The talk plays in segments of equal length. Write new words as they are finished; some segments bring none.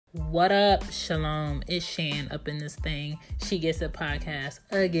What up, Shalom? It's Shan up in this thing. She Gets It podcast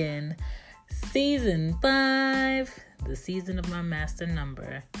again. Season 5, the season of my master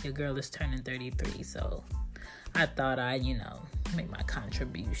number. Your girl is turning 33, so I thought I'd, make my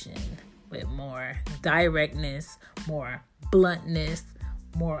contribution with more directness, more bluntness,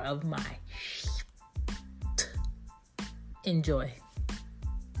 more of my enjoy.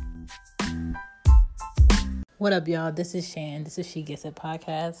 What up, y'all? This is Shan. This is She Gets It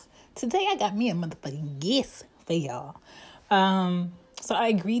podcast. Today, I got me a motherfucking guest for y'all. So I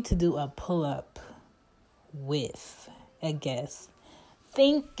agreed to do a pull-up with a guest,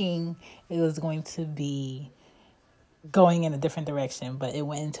 thinking it was going to be going in a different direction, but it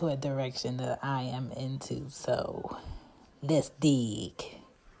went into a direction that I am into. So let's dig.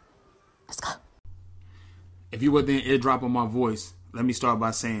 Let's go. If you were the eardrop of my voice, let me start by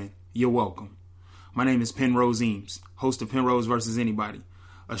saying you're welcome. My name is Penrose Eames, host of Penrose vs. Anybody,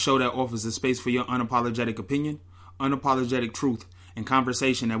 a show that offers a space for your unapologetic opinion, unapologetic truth, and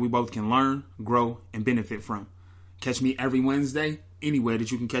conversation that we both can learn, grow, and benefit from. Catch me every Wednesday, anywhere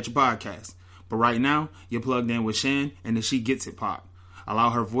that you can catch a podcast. But right now, you're plugged in with Shan and the She Gets It pod.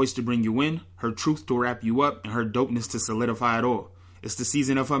 Allow her voice to bring you in, her truth to wrap you up, and her dopeness to solidify it all. It's the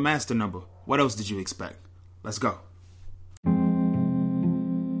season of her master number. What else did you expect? Let's go.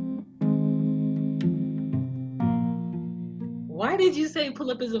 Why did you say pull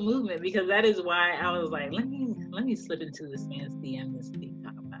up is a movement? Because that is why I was like, let me slip into this man's DM this week.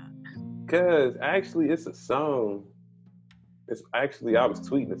 Talk about. Because actually, it's a song. I was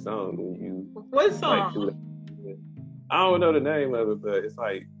tweeting a song when you. What song? I don't know the name of it, but it's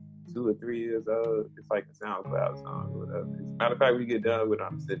like 2 or 3 years old. It's like a SoundCloud song or whatever. As a matter of fact, when you get done with it,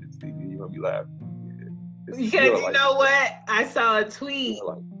 I'm sending it to you. You're gonna be laughing. Because you know what? I saw a tweet.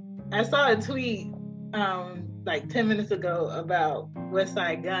 Like 10 minutes ago about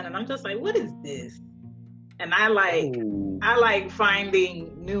Westside Gunn, and I'm just like, what is this? And I like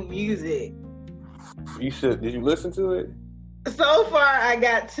finding new music. You should. Did you listen to it? So far, I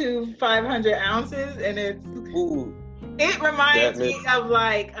got to 500 ounces, and it reminds me of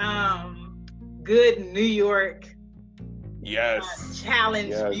like good New York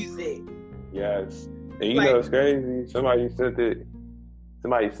challenge music. Yes, and know it's crazy. Somebody sent it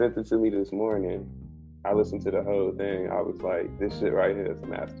to me this morning. I listened to the whole thing. I was like, this shit right here is a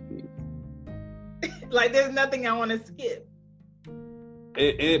masterpiece. Like, there's nothing I want to skip.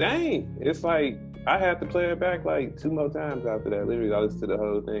 It ain't. It's like, I had to play it back like 2 more times after that. Literally, I listened to the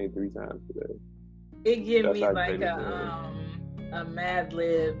whole thing 3 times today. It gives me like a Mad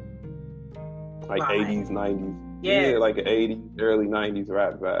Lib like vibe. 80s, 90s. Yeah, like an 80s, early 90s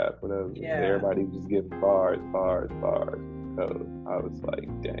rap vibe, whatever. Yeah. Everybody was just giving bars. So I was like,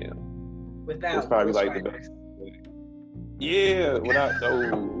 damn. Without it's probably like the best. Yeah, without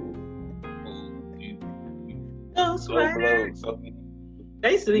Ghost Rider.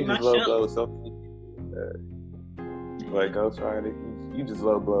 They used to be my show. Like Ghost Rider, you just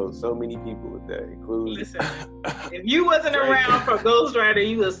low blow so many people with that, including. Listen, if you wasn't around for Ghost Rider,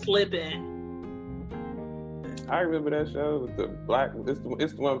 you was slipping. I remember that show with the black.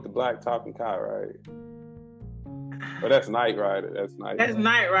 It's the one with the black talking car, right? But that's Knight Rider. That's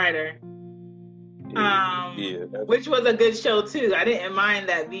Knight Rider. Which was a good show too. I didn't mind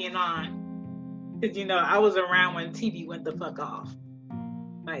that being on, because I was around when TV went the fuck off.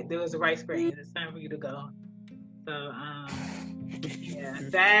 Like there was a rice grain. It's time for you to go. So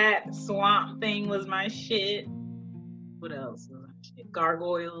that Swamp Thing was my shit. What else was my shit?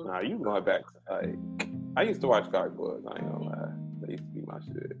 Gargoyles. Nah, you going back to I used to watch Gargoyles. I ain't gonna lie. They used to be my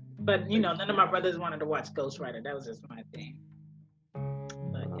shit. But none of my brothers wanted to watch Ghost Rider. That was just my thing.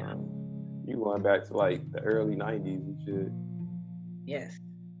 But yeah. You going back to like the early 90s and shit. Yes.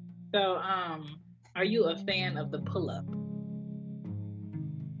 So, are you a fan of the pull-up?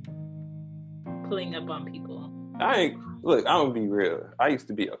 Pulling up on people? I'm gonna be real. I used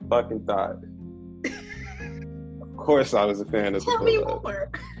to be a fucking thought. Of course I was a fan of the pull-up. Tell me more.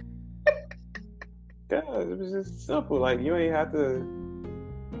 God, it was just simple. Like, you ain't have to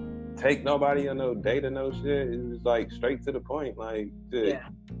take nobody on no date or no shit. It was like straight to the point. Like, shit,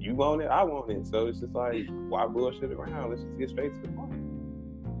 you want it, I want it. So it's just like, why bullshit around? Let's just get straight to the point.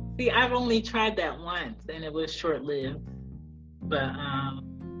 See, I've only tried that once, and it was short-lived. But I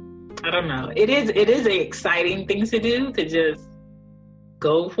don't know. It is an exciting thing to do, to just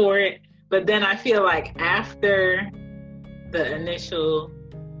go for it. But then I feel like after the initial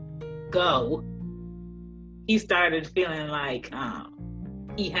go, he started feeling like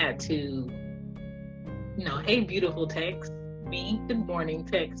he had to, hey, beautiful, text me. Good morning,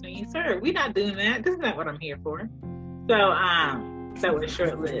 text me. Sir, we're not doing that. This is not what I'm here for. So that was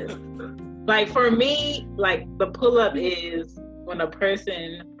short-lived. Like for me, like the pull-up is when a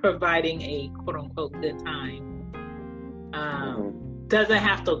person providing a quote-unquote good time doesn't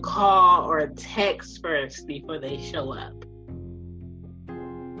have to call or text first before they show up.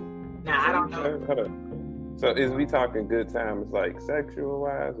 Now, I don't know. Hold on. So is we talking good times like sexual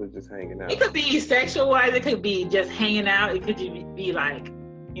wise or just hanging out? It could be sexual wise, it could be just hanging out, it could be like,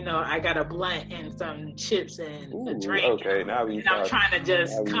 you know, I got a blunt and some chips and a drink. Okay, now we I'm trying to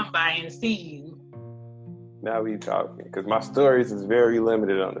just come by and see you. Now we talking, because my stories is very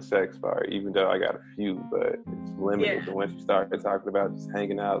limited on the sex part, even though I got a few, but it's limited. Yeah. But once you start talking about just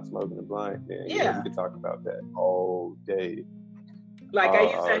hanging out, smoking a blunt, then we can talk about that all day. Like I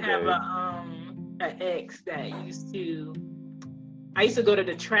used to have an ex that I used to go to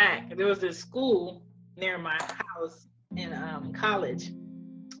the track. There was this school near my house in college,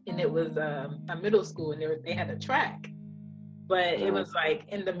 and it was a middle school, and they had a track. But it was like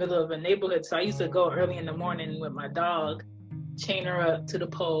in the middle of a neighborhood. So I used to go early in the morning with my dog, chain her up to the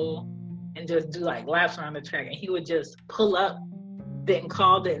pole, and just do like laps around the track. And he would just pull up, didn't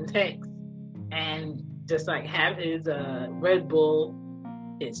call, didn't text, and just like have his Red Bull,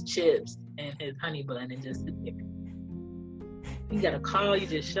 his chips, and his honey bun, and just sit there. You got a call, you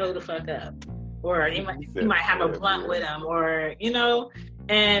just show the fuck up. Or he might have a blunt with him, or, you know,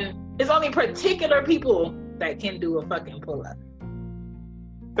 and it's only particular people that can do a fucking pull-up.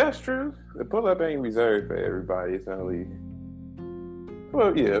 That's true. The pull-up ain't reserved for everybody. It's only,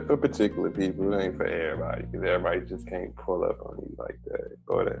 well, yeah, for particular people. It ain't for everybody, because everybody just can't pull up on you like that.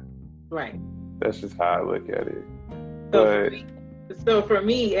 Or that. Right. That's just how I look at it. So for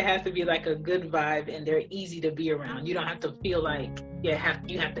me, it has to be like a good vibe, and they're easy to be around. You don't have to feel like you have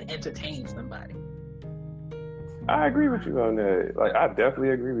to entertain somebody. I agree with you on that. Like, I definitely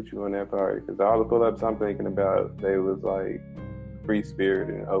agree with you on that part, because all the pull-ups I'm thinking about, they was like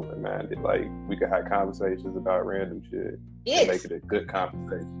free-spirited and open-minded. Like, we could have conversations about random shit. Yes. And make it a good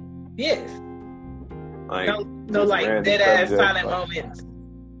conversation. Yes. Like, no like dead-ass silent moments.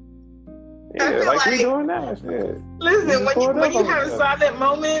 Yeah, like we doing that shit. Listen, when you have silent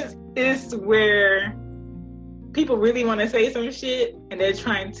moments, it's where people really want to say some shit, and they're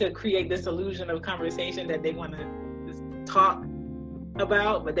trying to create this illusion of conversation that they want to just talk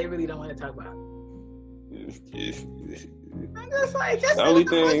about, but they really don't want to talk about. I'm just like, just what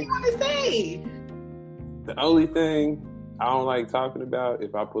you want to say. The only thing I don't like talking about,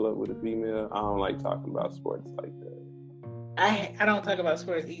 if I pull up with a female, I don't like talking about sports like that. I don't talk about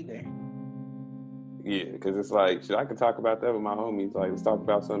sports either. Yeah, because it's like, shit, I can talk about that with my homies. Like, let's talk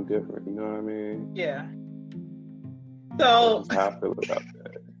about something different. You know what I mean? Yeah. So, that's how I feel about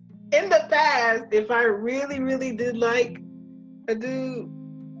that. In the past, if I really, really did like a dude,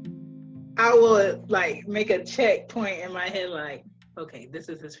 I would like make a checkpoint in my head, like, okay, this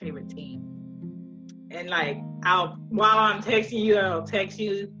is his favorite team. And like, while I'm texting you, I'll text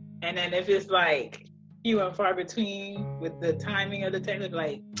you. And then if it's like few and far between with the timing of the text,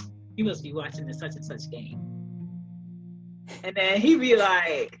 like, you must be watching this such and such game. And then he'd be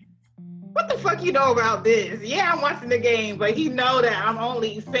like, what the fuck you know about this? Yeah, I'm watching the game, but he know that I'm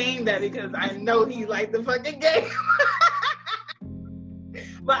only saying that because I know he liked the fucking game.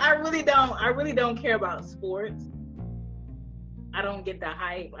 But I really don't care about sports. I don't get the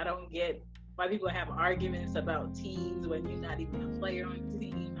hype. I don't get why people have arguments about teams when you're not even a player on the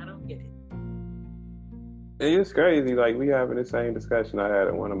team. I don't get it. It's crazy. Like, we having the same discussion I had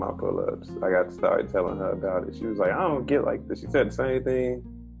at one of my pull-ups. I got to start telling her about it. She was like, I don't get like this. She said the same thing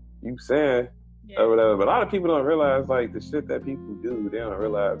you saying or whatever. But a lot of people don't realize, like, the shit that people do. They don't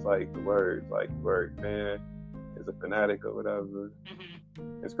realize, like, the words. Like, the word fan is a fanatic or whatever.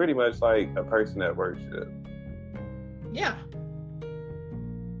 Mm-hmm. It's pretty much like a person that worships. Yeah.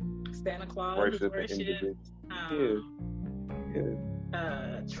 Santa Claus is worship.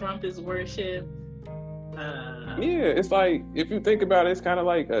 Trump is worship. Yeah, it's like, if you think about it, it's kind of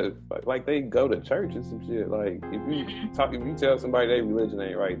like they go to church and some shit. Like, if you tell somebody their religion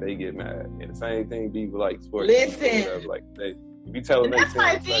ain't right, they get mad. And the same thing be with like sports. Listen, like if you tell them that's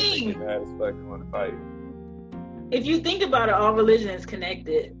my thing. They get mad as fuck and want to fight. If you think about it, all religion is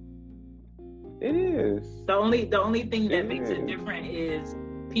connected. It is. The only thing that makes it different is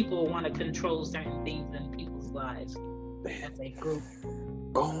people want to control certain things in people's lives as a group.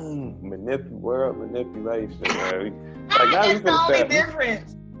 Boom, world manipulation. Man. That's the only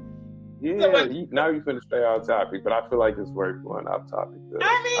difference. Yeah, now you finna stay on topic, but I feel like it's worth going off topic.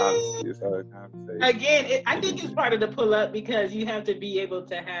 I mean, again, I think it's part of the pull up because you have to be able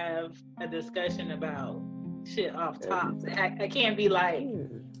to have a discussion about shit off top. I can't be like,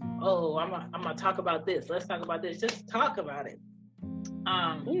 oh, I'm gonna talk about this. Let's talk about this. Just talk about it.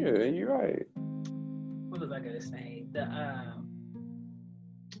 Yeah, you're right. What was I gonna say?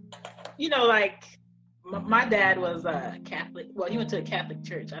 Like my dad was Catholic. Well, he went to a Catholic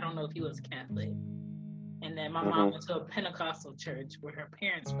church. I don't know if he was Catholic. And then my mom went to a Pentecostal church where her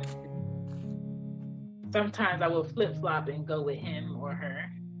parents went to. Sometimes I would flip flop and go with him or her.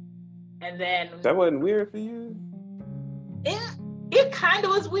 And then that wasn't weird for you. It kind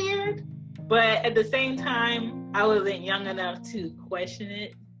of was weird, but at the same time, I wasn't young enough to question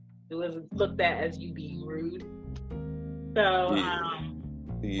it. It was looked at as you being rude. So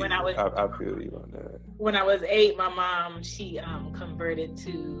when I feel you on that. When I was 8, my mom, she converted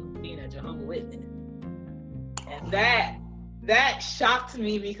to being a Jehovah's Witness, and that shocked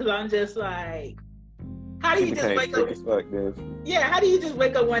me because I'm just like, how do you just wake up? Yeah, how do you just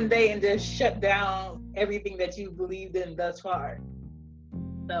wake up one day and just shut down everything that you believed in thus far?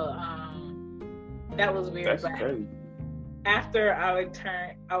 So that was weird. That's crazy. After I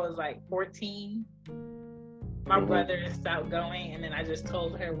was like 14. My brother stopped going, and then I just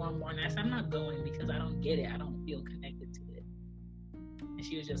told her one morning, I said, I'm not going because I don't get it. I don't feel connected to it. And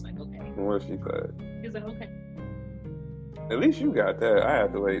she was just like, okay. And what she said? She was like, okay. At least you got that. I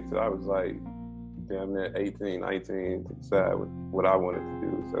had to wait till I was like damn near 18, 19 to decide what I wanted to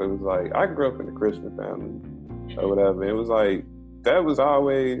do. So it was like, I grew up in a Christian family or whatever. It was like, that was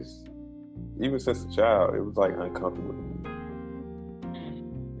always, even since a child, it was like uncomfortable to me.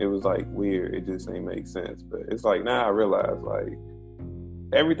 It was like weird. It just ain't make sense. But it's like now I realize like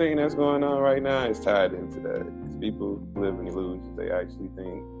everything that's going on right now is tied into that. Because people live in illusions. They actually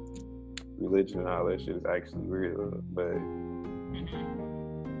think religion and all that shit is actually real. But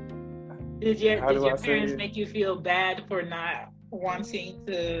did your parents make you feel bad for not wanting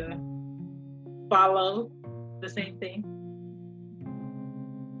to follow the same thing?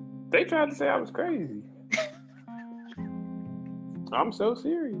 They tried to say I was crazy. I'm so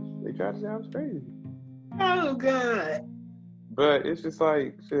serious. They tried to say I was crazy. Oh, God. But it's just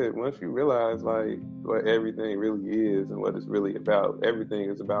like, shit, once you realize, like, what everything really is and what it's really about, everything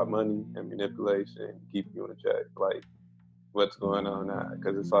is about money and manipulation, keep you in check. Like, what's going on now?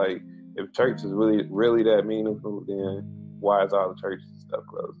 Because it's like, if church is really, really that meaningful, then why is all the churches and stuff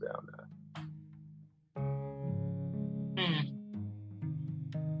closed down now?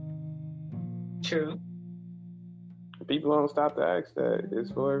 True. People don't stop to ask that.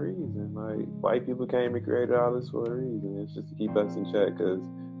 It's for a reason. Like, white people came and created all this for a reason. It's just to keep us in check because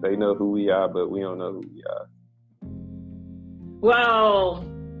they know who we are, but we don't know who we are. Well,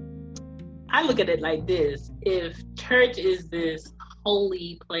 I look at it like this. If church is this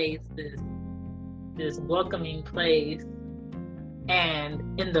holy place, this welcoming place,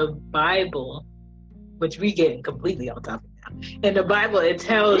 and in the Bible, which we get completely on topic now, in the Bible it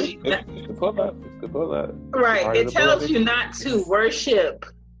tells you that, right, it tells you not to worship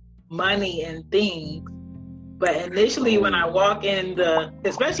money and things. But initially when I walk in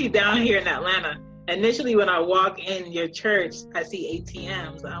especially down here in Atlanta, initially when I walk in your church, I see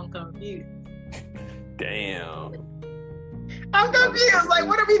ATMs. I'm confused. Damn. I'm confused. Like,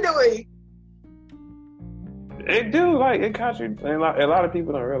 what are we doing? It do, like, it contradicts. A lot of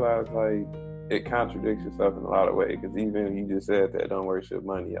people don't realize, like, it contradicts yourself in a lot of ways. Because even you just said that don't worship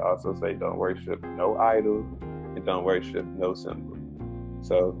money, you also say don't worship no idol and don't worship no symbol.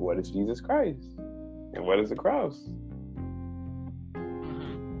 So what is Jesus Christ? And what is the cross?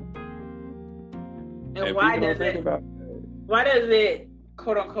 And why does it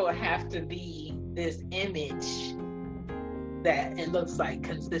quote unquote have to be this image that it looks like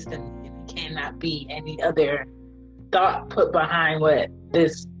consistently, and it cannot be any other thought put behind what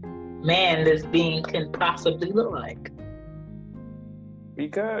this being can possibly look like?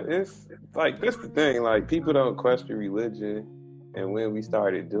 Because it's like, that's the thing, like, people don't question religion. And when we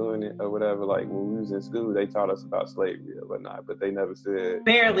started doing it or whatever, like when we was in school, they taught us about slavery or whatnot, but they never said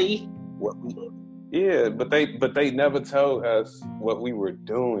barely what we. Yeah, but they never told us what we were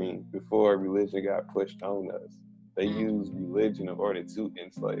doing before religion got pushed on us. They used religion in order to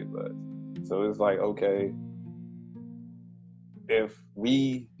enslave us. So it's like, okay, if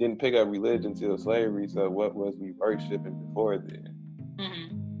we didn't pick up religion till slavery, so what was we worshiping before then?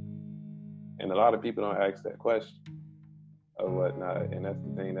 Mm-hmm. And a lot of people don't ask that question or whatnot, and that's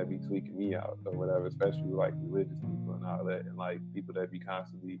the thing that be tweaking me out or whatever, especially like religious people and all that, and like people that be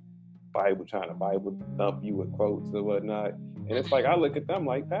constantly trying to Bible dump you with quotes or whatnot. And it's like, I look at them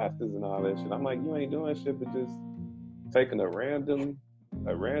like pastors and all that shit. I'm like, you ain't doing shit but just taking a random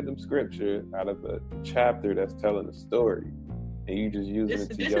scripture out of a chapter that's telling a story, and you just using it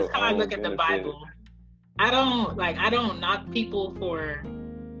to this is how I look at the Bible. I don't knock people for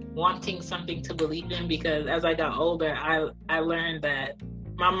wanting something to believe in, because as I got older, I learned that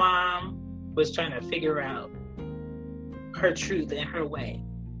my mom was trying to figure out her truth and her way.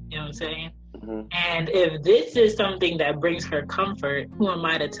 You know what I'm saying? Mm-hmm. And if this is something that brings her comfort, who am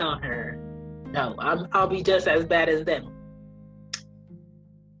I to tell her, no, I'll be just as bad as them?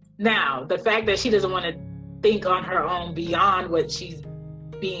 Now, the fact that she doesn't want to think on her own beyond what she's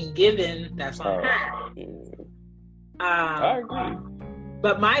being given, that's on her. Yeah. I agree.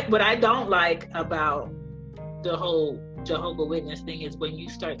 But what I don't like about the whole Jehovah's Witness thing is when you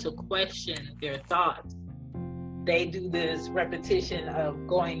start to question their thoughts. They do this repetition of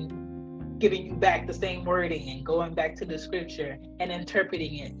giving you back the same wording and going back to the scripture and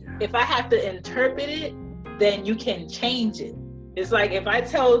interpreting it. If I have to interpret it, then you can change it. It's like if I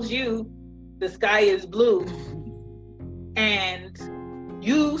told you the sky is blue and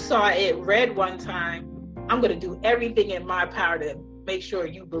you saw it red one time, I'm going to do everything in my power to make sure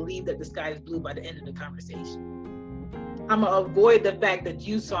you believe that the sky is blue by the end of the conversation. I'm going to avoid the fact that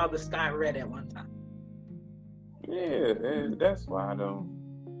you saw the sky red at one time. Yeah, and that's why I don't.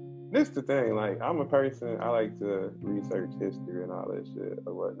 This the thing, like, I'm a person, I like to research history and all that shit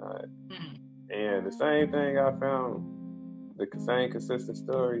or whatnot. Mm-hmm. And the same thing I found, the same consistent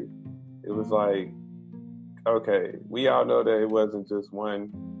story, it was like, okay, we all know that it wasn't just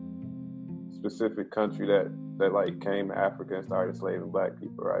one specific country that like came to Africa and started enslaving black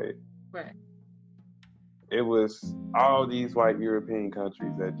people, right? Right. It was all these white European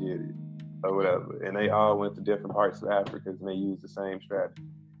countries that did it or whatever, and they all went to different parts of Africa and they used the same strategy.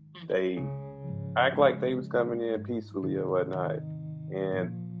 They act like they was coming in peacefully or whatnot,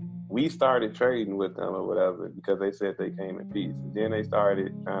 and we started trading with them or whatever because they said they came in peace. And then they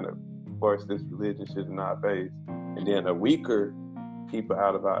started trying to force this religion shit in our face, and then a weaker people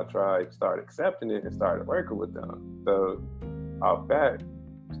out of our tribe started accepting it and started working with them. So off that,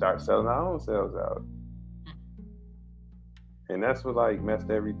 we started selling our own selves out. And that's what like messed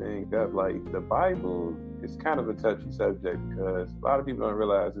everything up. Like the Bible is kind of a touchy subject because a lot of people don't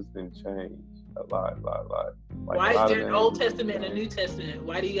realize it's been changed a lot. Like, why is there an Old Testament and a New Testament?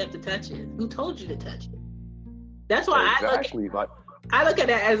 Why do you have to touch it? Who told you to touch it? That's why I look at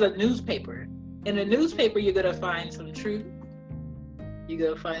it as a newspaper. In a newspaper, you're gonna find some truth. You're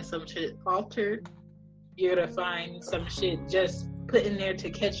gonna find some shit altered. You're gonna find some shit just put in there to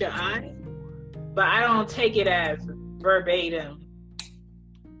catch your eye. But I don't take it as verbatim.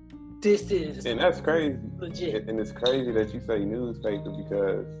 This is, and that's crazy. Legit. And it's crazy that you say newspaper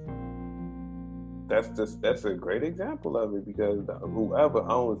because that's a great example of it, because whoever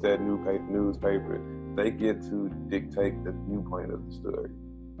owns that newspaper, they get to dictate the viewpoint of the story.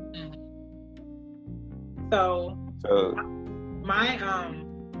 Mm-hmm. So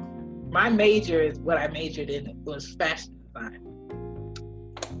my major is what I majored in was fashion design.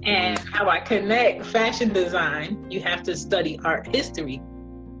 And how I connect fashion design, you have to study art history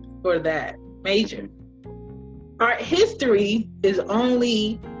for that major. Art history is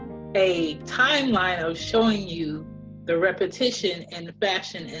only a timeline of showing you the repetition in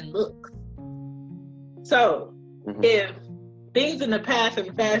fashion and looks. So if things in the past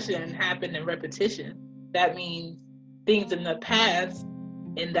in fashion happen in repetition, that means things in the past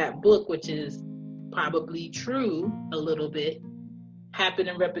in that book, which is probably true a little bit, happen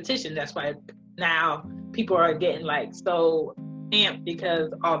in repetition. That's why now people are getting like so amped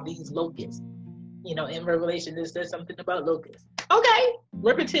because of these locusts. You know, in Revelation, there's something about locusts. Okay,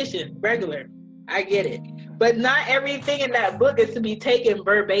 repetition, regular. I get it. But not everything in that book is to be taken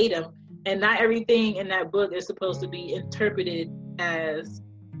verbatim, and not everything in that book is supposed to be interpreted as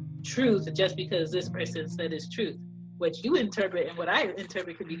truth just because this person said it's truth. What you interpret and what I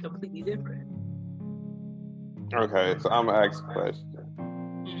interpret could be completely different. Okay, so I'm gonna ask a question.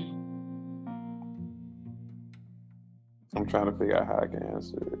 I'm trying to figure out how I can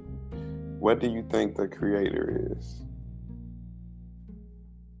answer it. What do you think the creator is?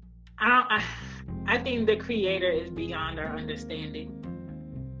 I think the creator is beyond our understanding.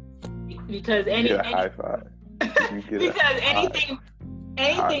 Because high five. Because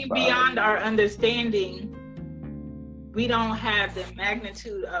anything beyond our understanding, we don't have the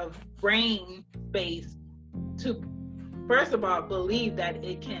magnitude of brain space to, first of all, believe that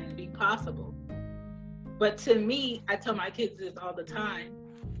it can be possible. But to me, I tell my kids this all the time,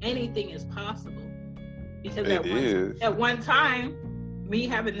 anything is possible. Because at one time, me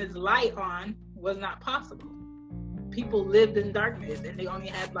having this light on was not possible. People lived in darkness and they only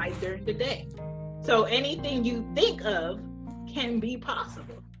had light during the day. So anything you think of can be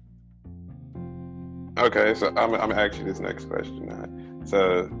possible. Okay, so I'm gonna ask you this next question now.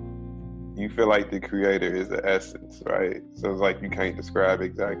 So you feel like the creator is the essence, right? So it's like you can't describe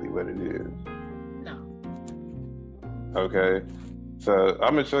exactly what it is. No. Okay. So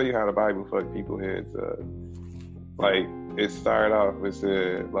I'm gonna show you how the Bible fucked people's heads up. Like it started off with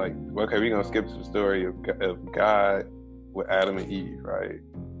said like, okay, we're gonna skip to the story of God with Adam and Eve, right?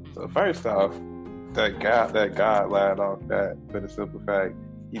 So first off, that God lied off that for the simple fact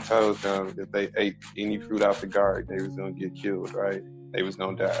he told them if they ate any fruit out the garden, they was gonna get killed, right? They was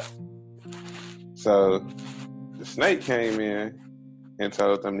gonna die. So the snake came in and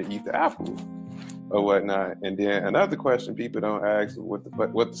told them to eat the apple or whatnot. And then another question people don't ask is what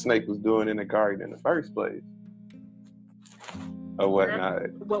the snake was doing in the garden in the first place or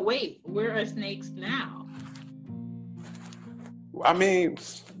whatnot. But wait, where are snakes now? I mean,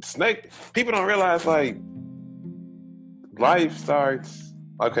 people don't realize like life starts,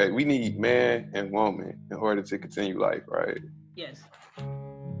 okay, we need man and woman in order to continue life, right? Yes.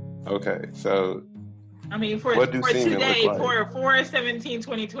 Okay, so I mean, for today, for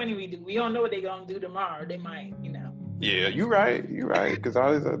 4/17/2020, we don't know what they're gonna do tomorrow. They might, Yeah, you're right. Because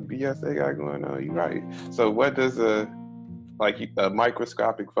all this BS they got going on. You're right. So, what does a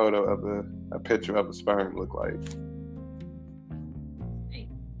microscopic photo of a picture of a sperm look like? Snake.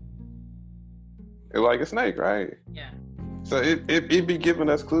 It's like a snake, right? Yeah. So it be giving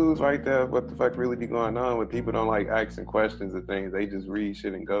us clues right there of what the fuck really be going on when people don't like asking questions of things. They just read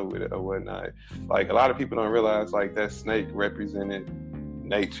shit and go with it or whatnot. Like a lot of people don't realize like that snake represented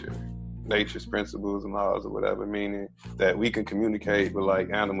nature's principles and laws or whatever, meaning that we can communicate with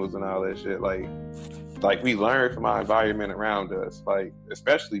like animals and all that shit. Like we learn from our environment around us, like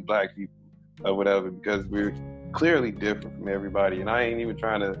especially black people or whatever, because we're clearly different from everybody. And I ain't even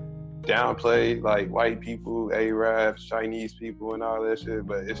trying to downplay like white people, Arabs, Chinese people and all that shit,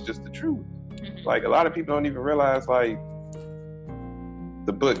 but it's just the truth. Like a lot of people don't even realize like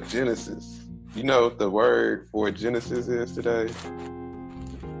the book Genesis. You know what the word for Genesis is today?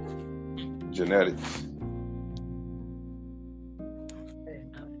 Genetics.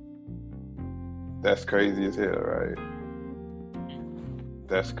 That's crazy as hell, right?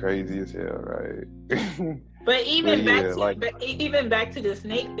 That's crazy as hell, right? But even back to the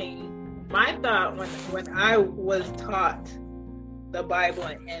snake thing, my thought when I was taught the Bible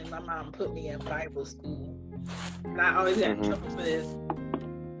and my mom put me in Bible school, and I always got in trouble for this,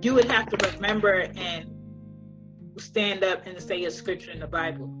 you would have to remember and stand up and say a scripture in the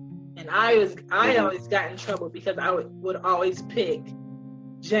Bible. And I always got in trouble because I would always pick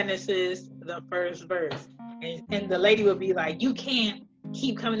Genesis, the first verse. And the lady would be like, you can't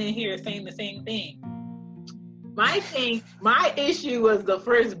keep coming in here saying the same thing. My issue was the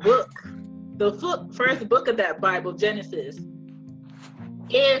first book. First book of that Bible, Genesis.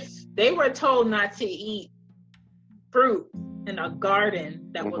 If they were told not to eat fruit in a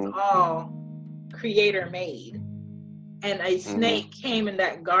garden that was all creator made, and a snake came in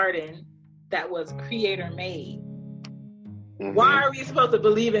that garden that was creator made, why are we supposed to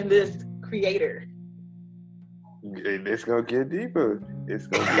believe in this creator? It's gonna get deeper. It's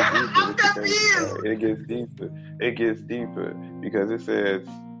gonna get deeper. I'm confused. It gets deeper because it says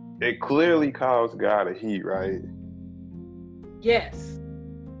it clearly calls God a he, right? Yes.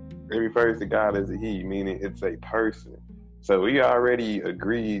 It refers to God as a he, meaning it's a person. So we already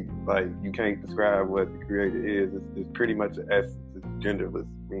agreed, like you can't describe what the creator is. It's pretty much an essence. It's genderless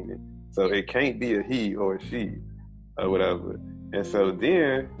meaning. So it can't be a he or a she or whatever. And so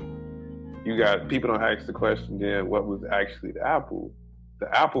then you got people don't ask the question then what was actually the apple? The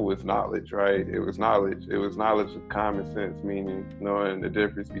apple was knowledge, right? It was knowledge. It was knowledge of common sense, meaning knowing the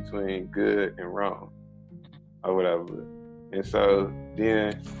difference between good and wrong or whatever. And so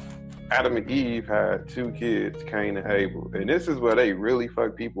then Adam and Eve had two kids, Cain and Abel. And this is where they really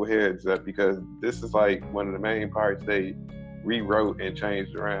fuck people's heads up because this is like one of the main parts they rewrote and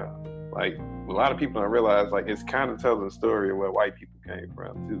changed around. Like a lot of people don't realize like it's kind of telling the story of where white people came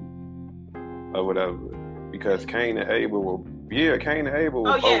from too. Or whatever. Because Cain and Abel were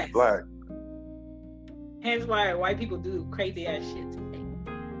both black. Hence why white people do crazy ass shit today.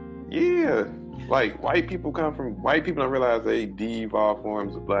 Yeah. Like white people don't realize they de-evolved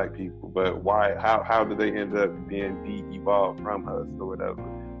forms of black people, but how did they end up being de-evolved from us or whatever?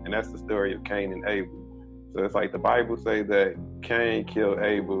 And that's the story of Cain and Abel. So it's like the Bible say that Cain killed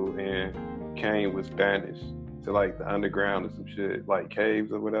Abel and Cain was banished to like the underground or some shit, like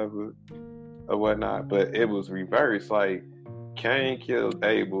caves or whatever or whatnot. But it was reversed. Like Cain killed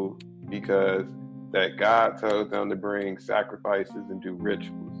Abel because that God told them to bring sacrifices and do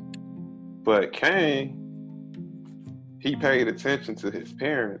rituals. But Cain, he paid attention to his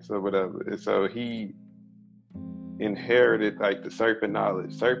parents or whatever. And so he inherited like the serpent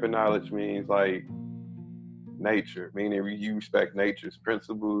knowledge. Serpent knowledge means like nature, meaning you respect nature's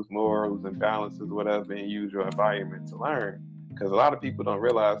principles, morals, and balances, whatever, and use your environment to learn. Because a lot of people don't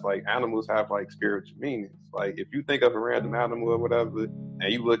realize like animals have like spiritual meanings. Like if you think of a random animal or whatever,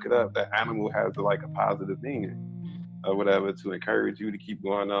 and you look it up, that animal has like a positive meaning or whatever to encourage you to keep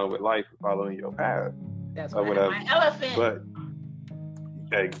going on with life and following your path. That's why I have my elephant. But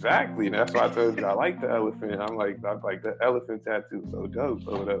exactly, that's why I told you I like the elephant. I'm like the elephant tattoo, so dope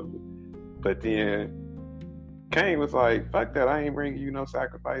or whatever. But then Cain was like, fuck that, I ain't bringing you no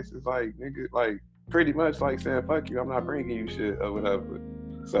sacrifices. Like, nigga, like, pretty much like saying, fuck you, I'm not bringing you shit or whatever.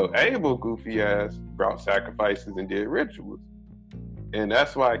 So Abel, goofy ass, brought sacrifices and did rituals. And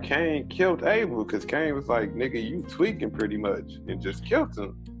that's why Cain killed Abel, because Cain was like, nigga, you tweaking pretty much, and just killed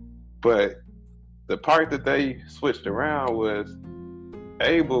him. But the part that they switched around was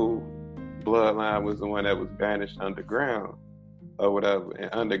Abel's bloodline was the one that was banished underground or whatever. And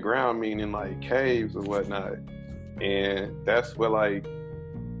underground meaning like caves or whatnot. And that's where like,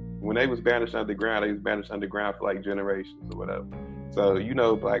 when they was banished underground, they was banished underground for like generations or whatever. So, you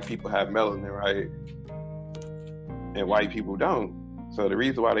know, black people have melanin, right? And white people don't. So the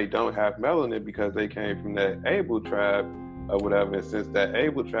reason why they don't have melanin because they came from that Abel tribe or whatever. And since that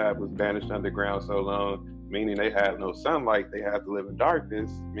Abel tribe was banished underground so long, meaning they had no sunlight, they had to live in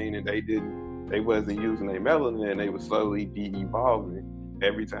darkness, meaning they wasn't using their melanin, and they were slowly de-evolving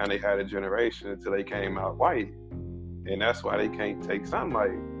every time they had a generation until they came out white. And that's why they can't take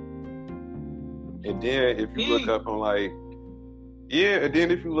sunlight. And then if you look up on like, and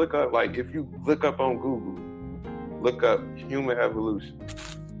then if you look up on Google, look up human evolution.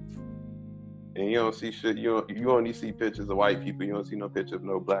 And you don't see shit, you only see pictures of white people, you don't see no picture of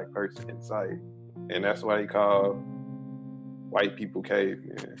no black person in sight. And that's why they call white people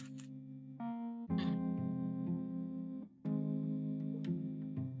cavemen.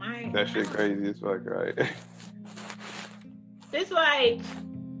 That shit crazy as fuck, right? It's like,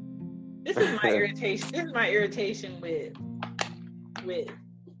 this is my irritation. This is my irritation with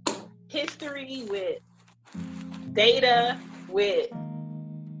history, with data, with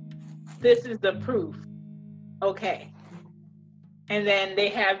this is the proof. Okay. And then they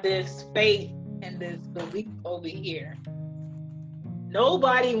have this faith and this belief over here.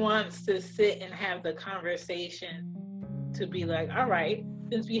 Nobody wants to sit and have the conversation to be like, all right,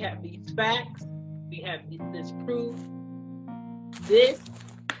 since we have these facts, we have this proof, this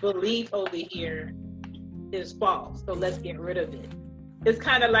belief over here is false, so let's get rid of it. It's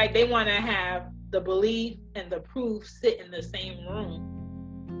kind of like they want to have the belief and the proof sit in the same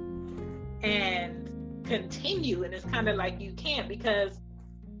room and continue, and it's kind of like you can't, because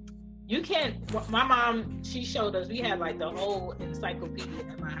you can't. My mom, she showed us, we had like the whole encyclopedia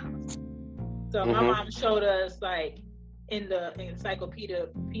in my house. So my mom showed us like in the encyclopedia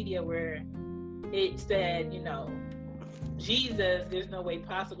where it said, you know, Jesus, there's no way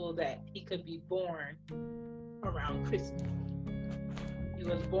possible that he could be born around Christmas. He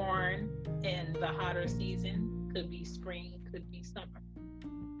was born in the hotter season, could be spring, could be summer.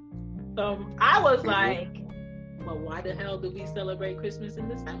 So I was like, well, why the hell do we celebrate Christmas in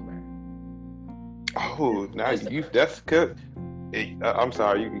December? Oh, now that's good. I'm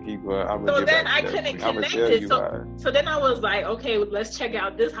sorry, you can keep going. So then I couldn't connect it. So then I was like, okay, let's check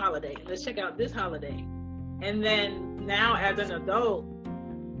out this holiday. And then now as an adult,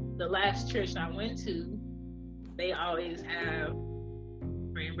 the last church I went to, they always have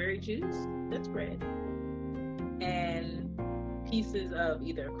cranberry juice, that's bread, and pieces of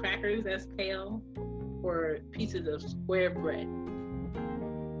either crackers that's pale or pieces of square bread,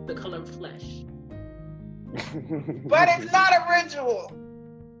 the color of flesh. But it's not a ritual.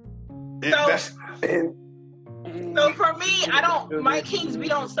 So for me, my kings, we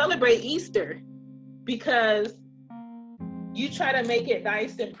don't celebrate Easter because you try to make it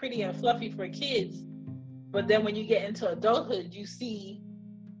nice and pretty and fluffy for kids. But then when you get into adulthood, you see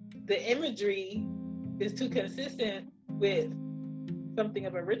the imagery is too consistent with something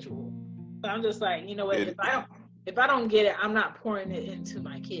of a ritual. So I'm just like, you know what, if I don't get it, I'm not pouring it into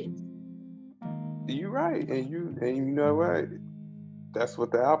my kids. You're right, and you know what? That's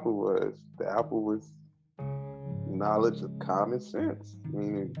what the apple was. The apple was knowledge of common sense,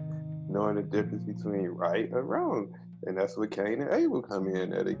 meaning knowing the difference between right and wrong. And that's what Cain and Abel come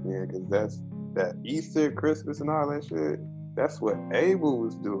in at again, because that's that Easter, Christmas, and all that shit. That's what Abel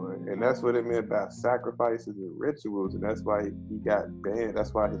was doing, and that's what it meant by sacrifices and rituals, and that's why he got banned.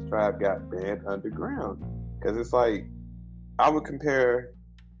 That's why his tribe got banned underground, because it's like, I would compare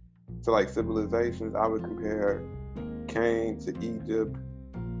to like civilizations. I would compare Cain to Egypt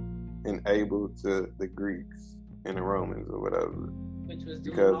and Abel to the Greeks. and the Romans or whatever. Which was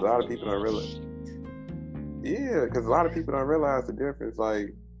because a lot of people don't realize. Yeah, because a lot of people don't realize the difference.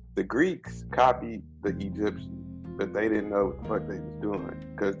 Like the Greeks copied the Egyptians, but they didn't know what the fuck they was doing.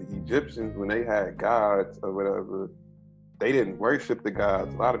 Because the Egyptians, when they had gods or whatever, they didn't worship the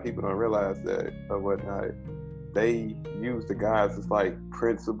gods. A lot of people don't realize that or whatnot. They used the gods as like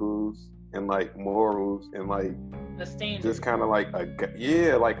principles and like morals and like just kind of like a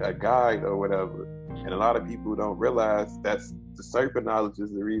guide or whatever. And a lot of people don't realize that's the serpent knowledge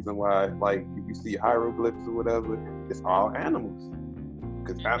is the reason why, like, if you see hieroglyphs or whatever, it's all animals.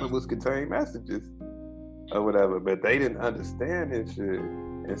 Because animals contain messages or whatever, but they didn't understand this shit.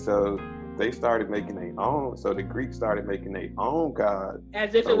 And so they started making their own. So the Greeks started making their own god.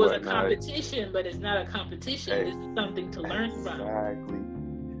 As if it was a competition, but it's not a competition. This is something to learn from.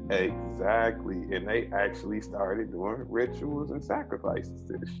 Exactly. And they actually started doing rituals and sacrifices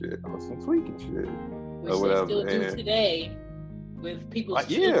to the shit on some tweaking shit. Which they still do today with people's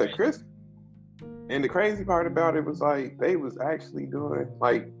children. Chris. And the crazy part about it was like they was actually doing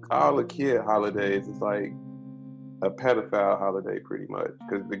like all the kid holidays. It's like a pedophile holiday pretty much,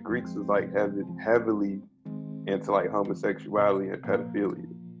 because the Greeks was like heavily into like homosexuality and pedophilia.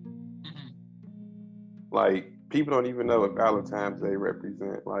 Like people don't even know what Valentine's Day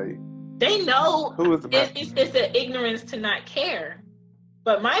represent. Like they know it's an ignorance to not care.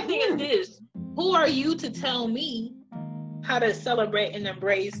 But my thing is this: who are you to tell me how to celebrate and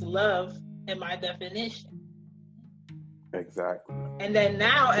embrace love in my definition? Exactly. And then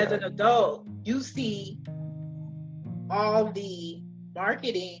now, as an adult, you see all the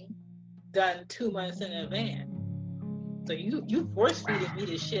marketing done 2 months in advance. So you force feeding me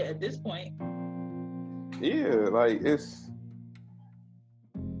this shit at this point. Yeah, like it's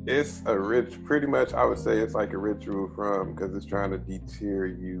pretty much I would say it's like a ritual because it's trying to deter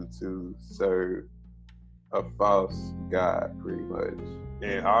you to serve a false god pretty much.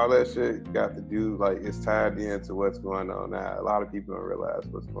 And all that shit got to do, like, it's tied into what's going on now. A lot of people don't realize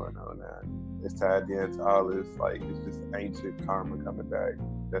what's going on now. It's tied into all this, like, it's just ancient karma coming back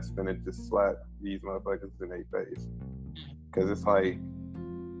that's gonna just slap these motherfuckers in their face. Because it's like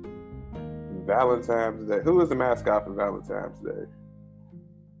Valentine's Day. Who is the mascot for Valentine's Day?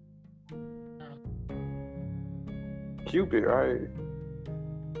 Cupid, right?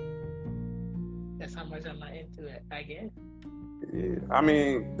 That's how much I'm not into it, I guess. Yeah, I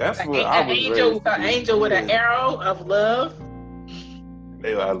mean, that's what I was raised. An angel with an arrow of love.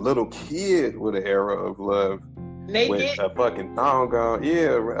 A little kid with an arrow of love. Naked? With a fucking thong on.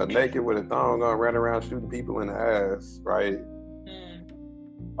 Yeah, naked with a thong on, running around shooting people in the ass, right?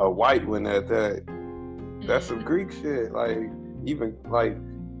 A white one at that. That's some Greek shit.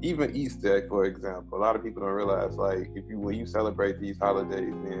 Even Easter, for example, a lot of people don't realize, like, when you celebrate these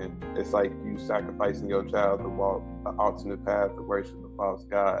holidays, man, it's like you sacrificing your child to walk an alternate path to worship a false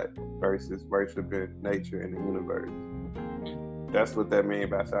god versus worshiping nature and the universe. That's what that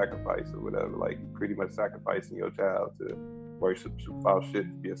means by sacrifice or whatever. Like, you pretty much sacrificing your child to worship some false shit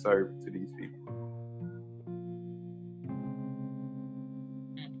to be a servant to these people.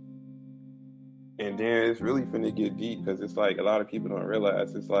 And then it's really finna get deep because it's like a lot of people don't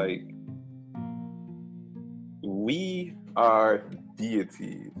realize it's like we are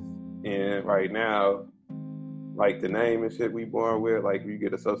deities. And right now, like the name and shit we born with, like you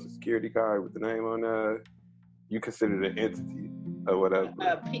get a social security card with the name on there, you consider it an entity or whatever.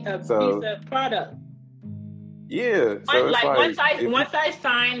 A piece of product. Yeah. So once I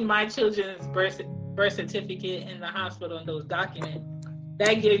signed my children's birth certificate in the hospital and those documents,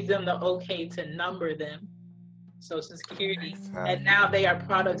 that gives them the okay to number them, Social Security, and now they are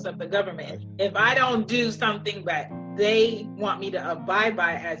products of the government. If I don't do something that they want me to abide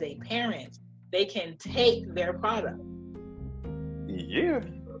by as a parent, they can take their product. Yeah,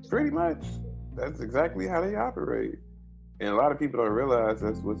 pretty much. That's exactly how they operate. And a lot of people don't realize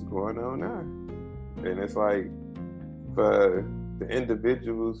that's what's going on now. And it's like, for the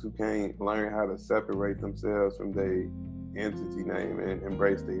individuals who can't learn how to separate themselves from their entity name and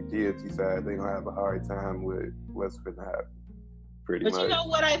embrace their deity side, they're gonna have a hard time with what's gonna happen. Pretty much. But you know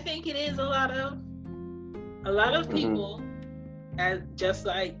what I think it is a lot of people, as just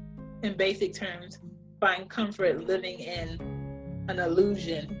like in basic terms, find comfort living in an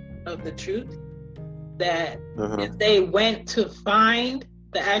illusion of the truth. That if they went to find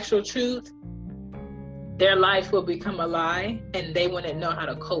the actual truth, their life will become a lie and they wouldn't know how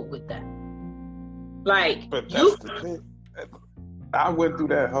to cope with that. Like, I went through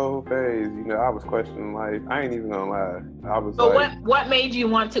that whole phase. You know, I was questioning life. I ain't even gonna lie. I was. But like, what made you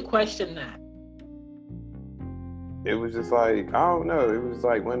want to question that? It was just like, I don't know. It was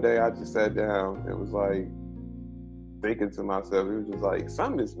like one day I just sat down. It was like, thinking to myself, it was just like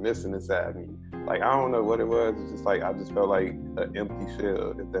something is missing inside me. Like I don't know what it was. It's just like I just felt like an empty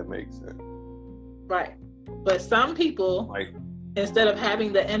shell, if that makes sense. Right. But some people, like, instead of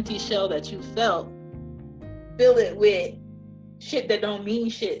having the empty shell that you felt, fill it with shit that don't mean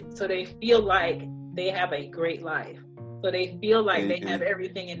shit. So they feel like they have a great life. So they feel like they have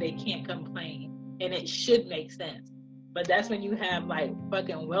everything and they can't complain. And it should make sense. But that's when you have like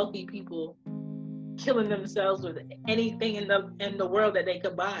fucking wealthy people killing themselves with anything in the world that they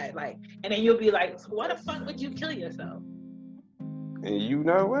could buy. Like, and then you'll be like, so why the fuck would you kill yourself? And you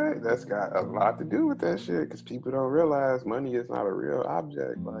know what? That's got a lot to do with that shit, because people don't realize money is not a real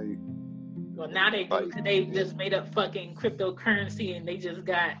object. Like, well, now they do. Like, they just made up fucking cryptocurrency, and they just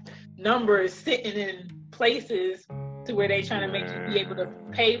got numbers sitting in places to where they trying to make you be able to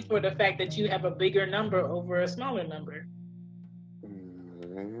pay for the fact that you have a bigger number over a smaller number.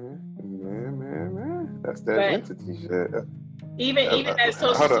 Man. That's that entity shit. Even that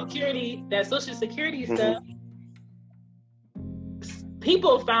social security stuff.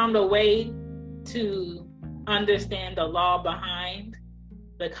 People found a way to understand the law behind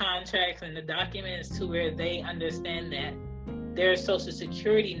the contracts and the documents to where they understand that their social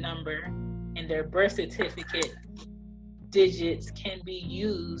security number and their birth certificate digits can be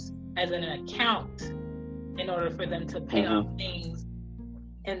used as an account in order for them to pay off things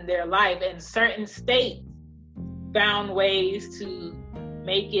in their life. And certain states found ways to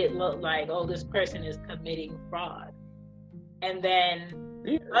make it look like, oh, this person is committing fraud. And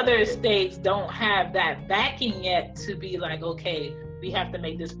then other states don't have that backing yet to be like, okay, we have to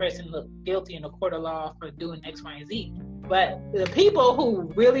make this person look guilty in a court of law for doing X, Y, and Z. But the people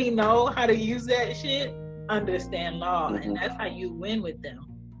who really know how to use that shit understand law, and that's how you win with them.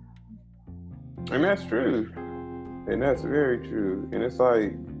 And that's true. And that's very true. And it's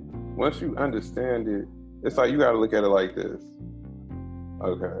like, once you understand it, it's like you got to look at it like this.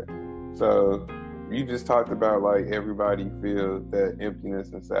 Okay. So you just talked about like everybody feels that emptiness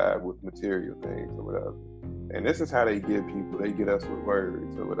inside with material things or whatever. And this is how they get people. They get us with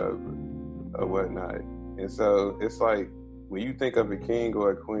words or whatever or whatnot. And so it's like, when you think of a king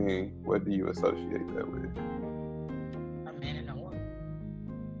or a queen, what do you associate that with? A man and a woman.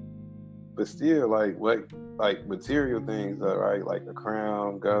 But still, like what, like material things, right? Like a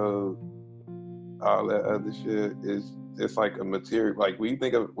crown, gold, all that other shit is just like a material. Like when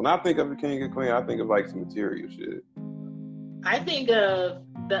I think of a king or queen, I think of like some material shit. I think of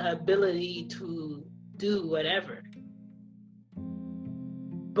the ability to do whatever.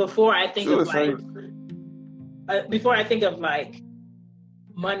 Before I think of like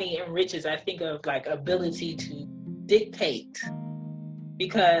money and riches, I think of like ability to dictate,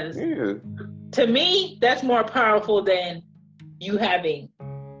 because to me that's more powerful than you having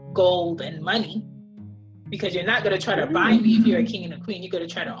gold and money, because you're not going to try to buy me if you're a king and a queen. You're going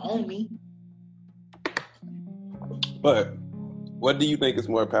to try to own me. But what do you think is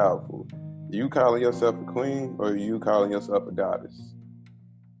more powerful? You calling yourself a queen or you calling yourself a goddess?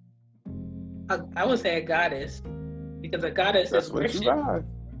 I would say a goddess, because a goddess that's is what worship. You are.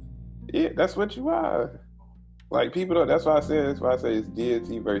 Yeah, that's what you are. Like people don't. That's why I say it's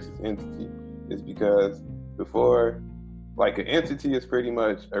deity versus entity. It's because before, like an entity is pretty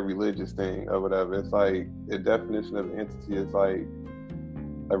much a religious thing or whatever. It's like the definition of entity is like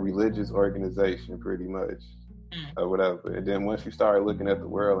a religious organization, pretty much, or whatever. And then once you start looking at the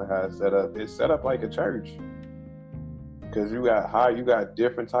world and how it's set up like a church. Because you got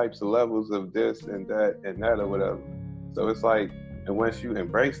different types of levels of this and that or whatever. So it's like, and once you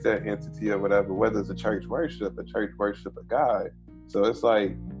embrace that entity or whatever, whether it's a church worship a God. So it's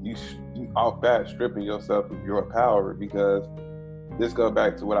like you off bat stripping yourself of your power, because this goes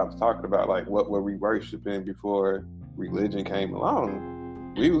back to what I was talking about, like what were we worshiping before religion came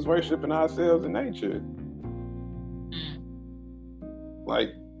along? We was worshiping ourselves in nature. Like,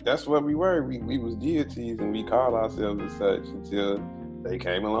 that's what we were. We was deities, and we called ourselves as such until they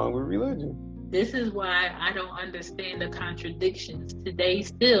came along with religion. This is why I don't understand the contradictions today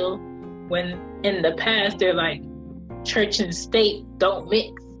still, when in the past they're like, church and state don't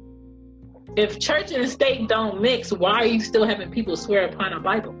mix. If church and state don't mix, why are you still having people swear upon a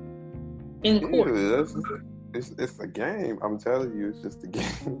Bible in court? Yeah, it's a game. I'm telling you, it's just a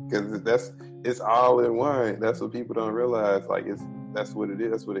game, because it's all in one. That's what people don't realize. Like that's what it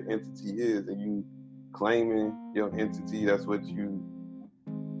is. That's what an entity is, and you claiming your entity. That's what you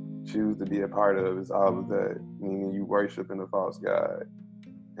choose to be a part of. Is all of that. Meaning you worshiping a false god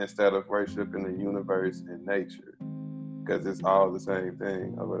instead of worshiping the universe and nature, because it's all the same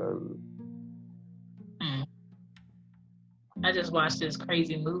thing or whatever. I just watched this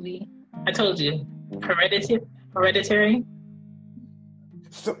crazy movie. I told you, Hereditary. Hereditary.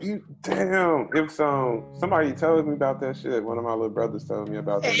 So if somebody told me about that shit, one of my little brothers told me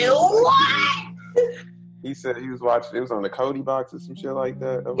about that. What? He said he was watching. It was on the Kodi box or some shit like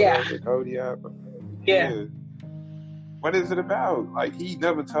that. Or Yeah. the Kodi app. Yeah. What is it about? Like, he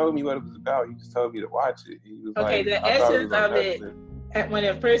never told me what it was about. He just told me to watch it. He was okay, like, the essence of it, when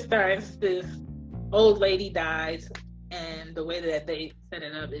it first starts, this old lady dies, and the way that they set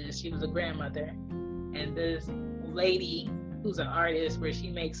it up is she was a grandmother, and this lady who's an artist, where she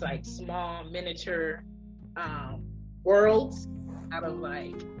makes like small miniature worlds out of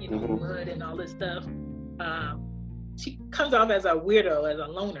like, wood and all this stuff. She comes off as a weirdo, as a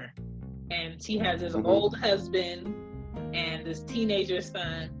loner, and she has this old husband and this teenager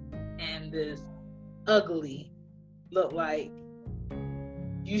son and this ugly, look like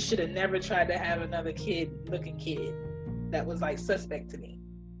you should have never tried to have another looking kid that was like suspect to me.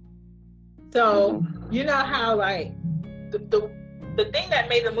 So you know how like the thing that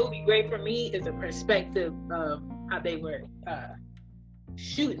made the movie great for me is the perspective of how they were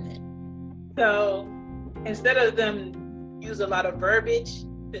shooting it. So instead of them use a lot of verbiage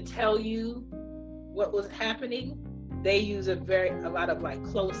to tell you what was happening, they use a lot of like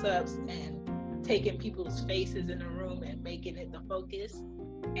close-ups and taking people's faces in the room and making it the focus,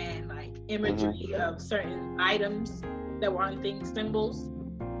 and like imagery of certain items that were on things, symbols,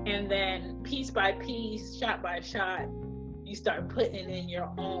 and then piece by piece, shot by shot, you start putting in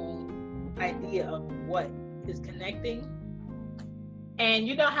your own idea of what is connecting. And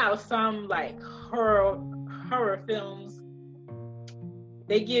you know how some like horror films,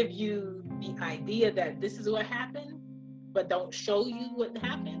 they give you the idea that this is what happened, but don't show you what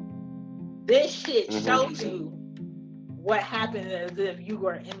happened. This shit shows you what happened as if you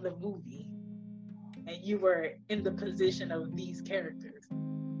were in the movie and you were in the position of these characters.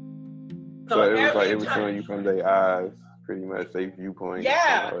 So it was showing you from their eyes, pretty much, their viewpoint.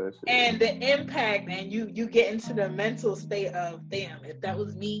 Yeah, and the impact, and you get into the mental state of, damn, if that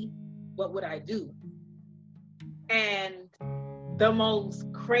was me, what would I do? And the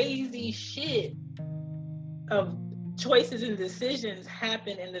most crazy shit of choices and decisions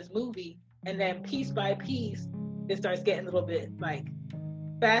happen in this movie, and then piece by piece it starts getting a little bit like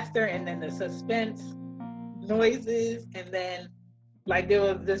faster, and then the suspense noises, and then like there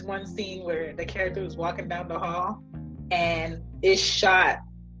was this one scene where the character was walking down the hall and it's shot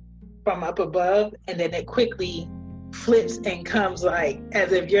from up above, and then it quickly flips and comes like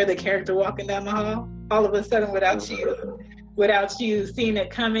as if you're the character walking down the hall all of a sudden without you seeing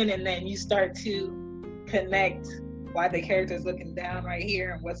it coming, and then you start to connect why the character's looking down right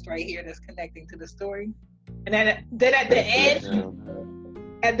here and what's right here that's connecting to the story. And then at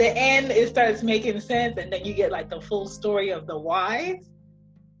the end it starts making sense, and then you get like the full story of the whys.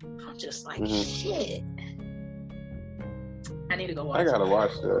 I'm just like, shit, I need to go watch. I gotta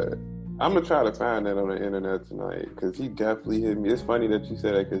watch that. I'm gonna try to find that on the internet tonight, because he definitely hit me. It's funny that you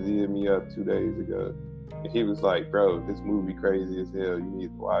said that, because he hit me up 2 days ago. And he was like, bro, this movie crazy as hell, you need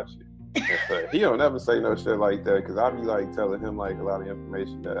to watch it. So he don't ever say no shit like that, because I be like telling him like a lot of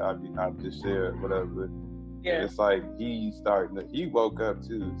information that I just shared, whatever. Yeah. And it's like he woke up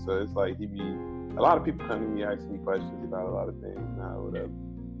too, so it's like a lot of people come to me asking me questions about a lot of things now, whatever.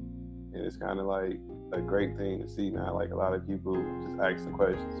 And it's kind of like a great thing to see now, like a lot of people just asking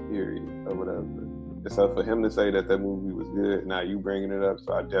questions, period, or whatever. And so for him to say that movie was good, now you bringing it up,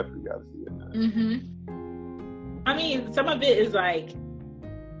 so I definitely got to see it now. I mean, some of it is like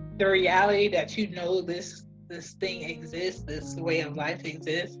the reality that this thing exists, this way of life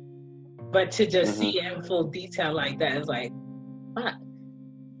exists, but to just see it in full detail like that is like, fuck.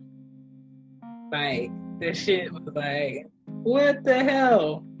 Like, this shit was like, what the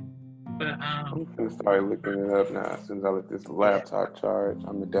hell? But I'm gonna start looking it up now. As soon as I let this laptop charge,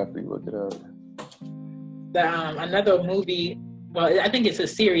 I'm gonna definitely look it up. Another movie, well, I think it's a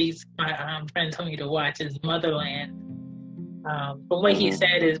series my friend told me to watch, is Motherland. But what he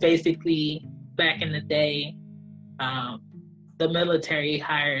said is basically back in the day, the military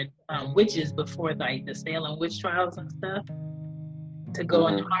hired witches before like the Salem witch trials and stuff to go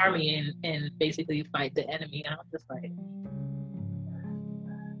in the army and basically fight the enemy. And I'm just like,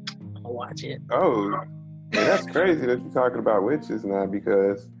 I'm gonna watch it. Oh, yeah, that's crazy that you're talking about witches now,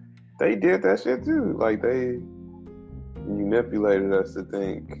 because they did that shit too. Like, they manipulated us to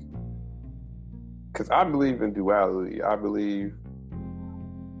think. Because I believe in duality. I believe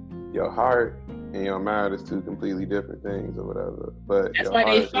your heart and your mind is two completely different things or whatever. But that's your why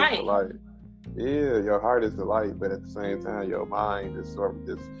heart they is fight. the light. Yeah, your heart is the light, but at the same time, your mind is sort of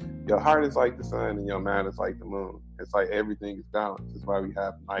this. Your heart is like the sun and your mind is like the moon. It's like everything is balanced. That's why we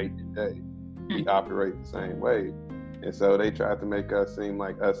have night and day. we operate the same way. And so they tried to make us seem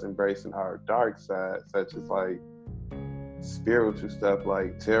like us embracing our dark side, such as like spiritual stuff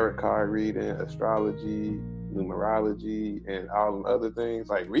like tarot card reading, astrology, numerology, and all them other things.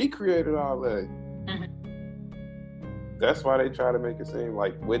 Like, we created all that. That's why they try to make it seem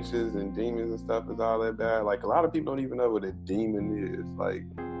like witches and demons and stuff is all that bad. Like, a lot of people don't even know what a demon is. Like,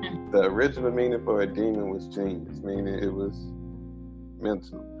 the original meaning for a demon was genius, meaning it was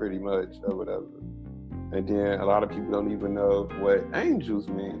mental, pretty much, or whatever. And then a lot of people don't even know what angels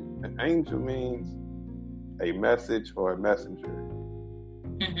mean. An angel means a message or a messenger.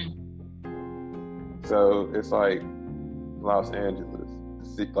 So it's like Los Angeles.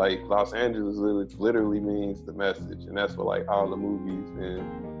 Like, Los Angeles literally means the message, and that's where like all the movies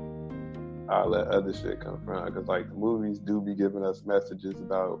and all that other shit come from. Because like the movies do be giving us messages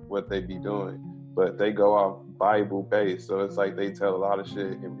about what they be doing, but they go off Bible based, so it's like they tell a lot of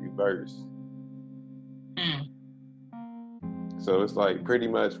shit in reverse. So it's like pretty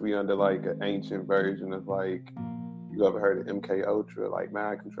much we under like an ancient version of like, you ever heard of MK Ultra, like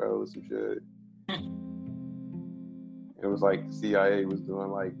mind control or some shit? It was like the CIA was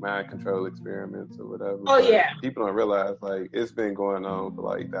doing like mind control experiments or whatever. Oh, yeah. People don't realize like it's been going on for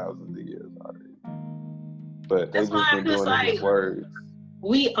like thousands of years already. But they just been doing it with words.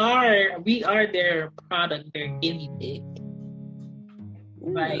 We are their product, their guinea pig.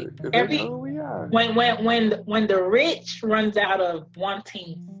 Like when the rich runs out of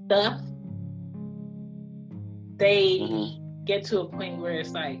wanting stuff, they get to a point where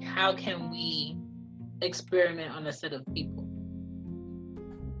it's like, how can we experiment on a set of people?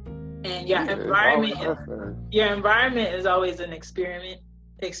 And your environment is always an experiment.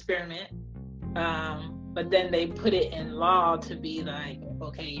 But then they put it in law to be like,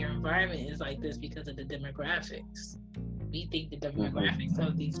 okay, your environment is like this because of the demographics. We think the demographics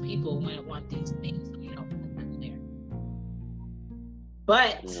of these people wouldn't want these things, so we don't put them there.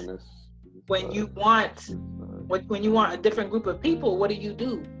 But when you want a different group of people, what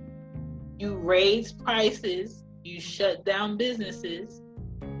do? You raise prices, you shut down businesses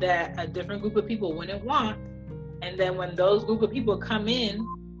that a different group of people wouldn't want. And then when those group of people come in,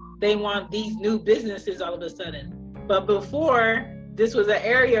 they want these new businesses all of a sudden. But before, this was an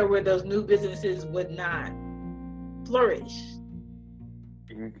area where those new businesses would not flourish.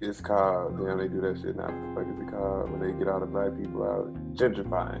 It's called, they do that shit now. What the fuck is it called when they get all the black people out?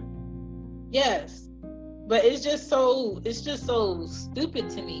 Gentrifying. Yes. But it's just so stupid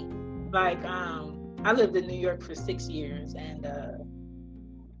to me. Like, I lived in New York for 6 years, and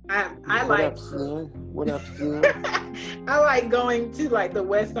I like. What up, son? I like going to like the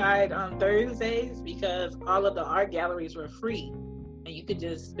West Side on Thursdays because all of the art galleries were free, and you could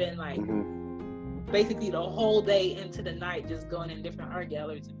just spend like basically the whole day into the night just going in different art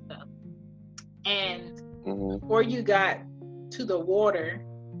galleries and stuff. And before you got to the water,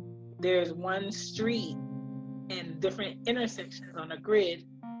 there's one street and different intersections on a grid.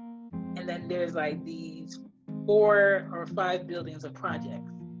 And then there's like these 4 or 5 buildings of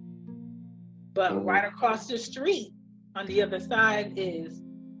projects. But right across the street on the other side is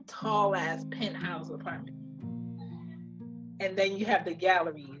tall ass penthouse apartments. And then you have the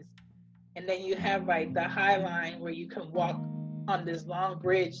galleries. And then you have like the High Line where you can walk on this long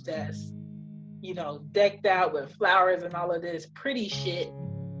bridge that's, decked out with flowers and all of this pretty shit.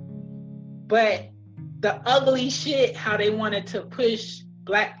 But the ugly shit, how they wanted to push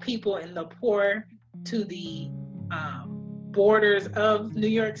Black people and the poor to the borders of New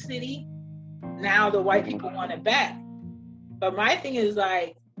York City. Now the white people want it back. But my thing is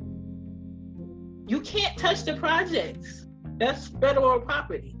like, you can't touch the projects. That's federal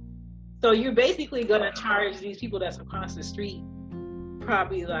property. So you're basically going to charge these people that's across the street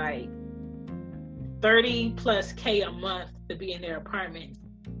probably like 30 plus K a month to be in their apartment.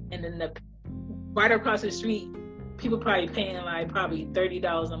 And then the right across the street, people probably paying like probably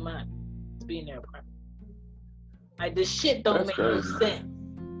 $30 a month to be in their apartment. Like, this shit don't make no sense.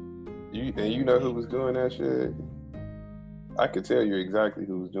 You know who was doing that shit? I could tell you exactly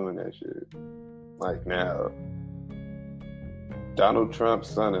who was doing that shit. Like now, Donald Trump's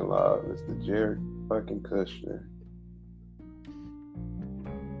son-in-law, Mr. Jared fucking Kushner.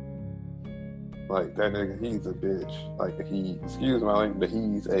 Like, that nigga, he's a bitch. Like, excuse my language, but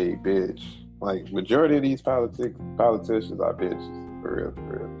he's a bitch. Like, majority of these politicians are bitches. For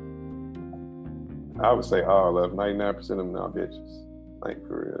real. I would say all of them. 99% of them are bitches. Like,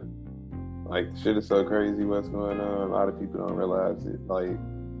 for real. Like, shit is so crazy what's going on. A lot of people don't realize it. Like,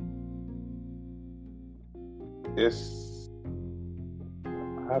 it's...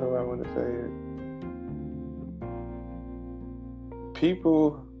 How do I want to say it?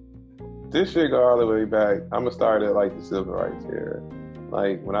 People this shit go all the way back. I'm gonna start at like the civil rights era.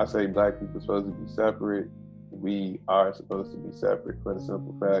 Like when I say black people are supposed to be separate, we are supposed to be separate for the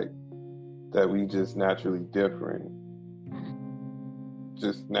simple fact that we just naturally different,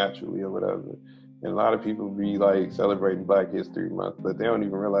 just naturally or whatever. And a lot of people be like celebrating Black History Month, but they don't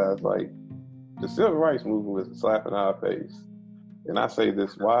even realize like the civil rights movement was a slap in our face. And I say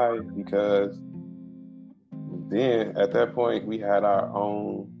this why? Because then at that point we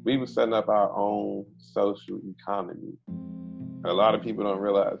were setting up our own social economy. A lot of people don't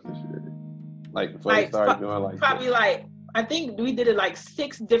realize this shit. Like before they started doing like probably this. Like I think we did it like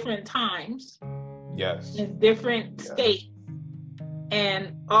 6 different times. Yes. In different states,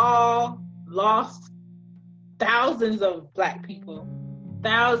 and all lost thousands of Black people,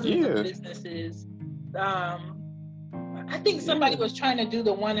 thousands of businesses. I think somebody was trying to do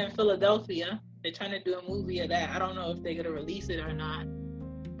the one in Philadelphia. They're trying to do a movie of that. I don't know if they're gonna release it or not,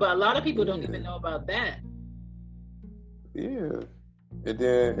 but a lot of people don't even know about that. Yeah, and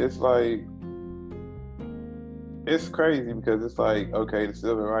then it's like, it's crazy because it's like, okay, the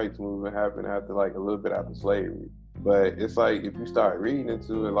civil rights movement happened after like a little bit after slavery, but it's like if you start reading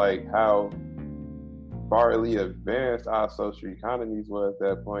into it, like how farly advanced our social economies were at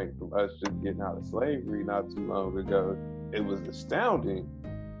that point from us just getting out of slavery not too long ago, it was astounding.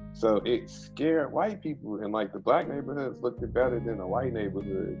 So it scared white people, and like the Black neighborhoods looked better than the white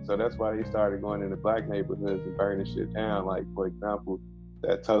neighborhoods. So that's why they started going into Black neighborhoods and burning shit down. Like for example,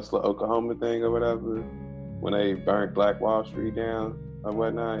 that Tulsa, Oklahoma thing or whatever, when they burnt Black Wall Street down or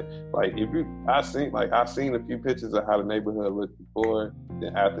whatnot. Like I've seen a few pictures of how the neighborhood looked before,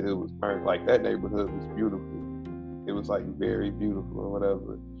 then after it was burnt. Like that neighborhood was beautiful. It was like very beautiful or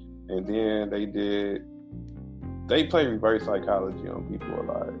whatever. And then they play reverse psychology on people a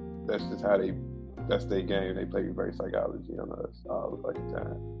lot. That's just that's their game. They play reverse psychology on us all the fucking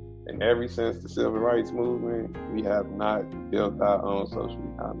time. And ever since the civil rights movement, we have not built our own social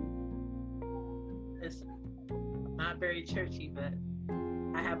economy. It's not very churchy, but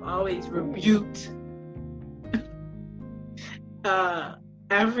I have always rebuked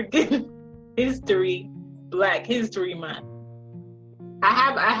African history, Black History Month.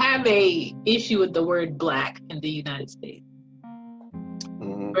 I have a issue with the word Black in the United States.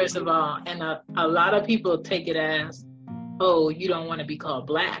 Mm-hmm. First of all, and a lot of people take it as, oh, you don't want to be called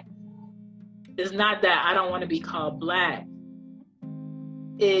Black. It's not that I don't want to be called Black.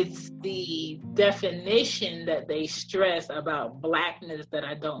 It's the definition that they stress about Blackness that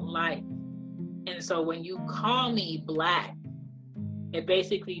I don't like. And so when you call me Black, it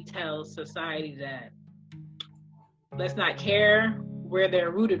basically tells society that let's not care where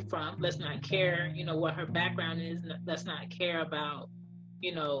they're rooted from. Let's not care, what her background is. Let's not care about,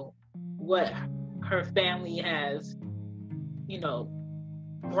 what her family has,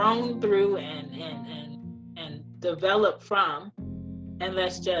 grown through and developed from. And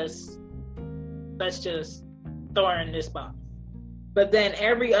let's just throw her in this box. But then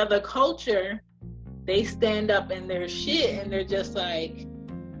every other culture, they stand up in their shit and they're just like,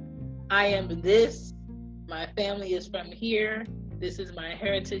 I am this, my family is from here, this is my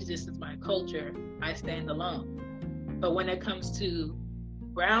heritage, this is my culture, I stand alone. But when it comes to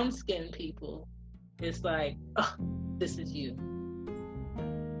brown-skinned people, it's like, oh, this is you.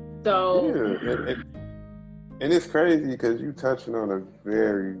 So... Yeah, and it's crazy because you're touching on a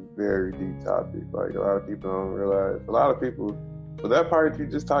very, very deep topic. Like, a lot of people don't realize. A lot of people, but that part you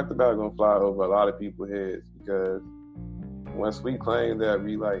just talked about gonna fly over a lot of people's heads, because once we claim that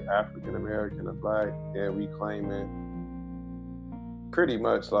we like African American or Black, and we claiming pretty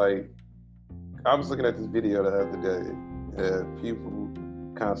much like, I was looking at this video the other day, people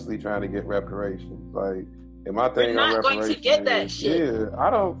constantly trying to get reparations. Like, and my thing on reparations, going to get that shit.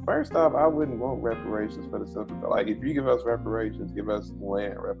 Yeah, first off, I wouldn't want reparations for the simple, like, if you give us reparations, give us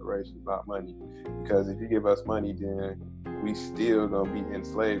land reparations, not money. Because if you give us money, then we still gonna be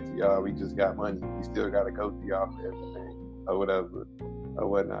enslaved to y'all. We just got money. We still gotta go to y'all for everything or whatever or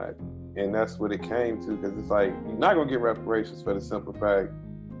whatnot. And that's what it came to, because it's like, you're not gonna get reparations for the simple fact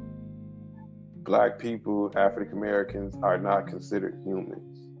Black people, African Americans are not considered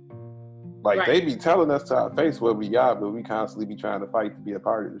humans. Like, right. They be telling us to our face what we are, but we constantly be trying to fight to be a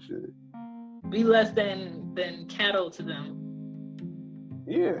part of the shit. Be less than cattle to them.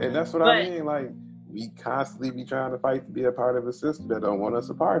 Yeah, and that's what I mean. Like, we constantly be trying to fight to be a part of a system that don't want us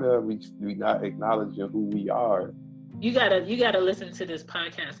a part of. We not acknowledging who we are. You gotta listen to this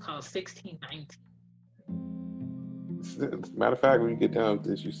podcast called 1619. Matter of fact, when you get done with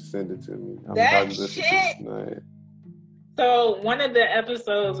this, you should send it to me. That shit. So one of the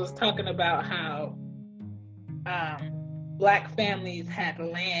episodes was talking about how Black families had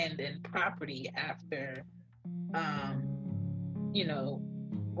land and property after,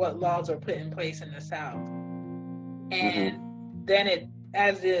 what laws were put in place in the South. And then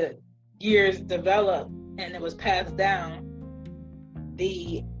as the years developed and it was passed down,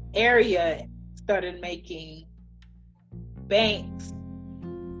 the area started making banks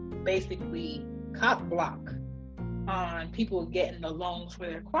basically cop block on people getting the loans for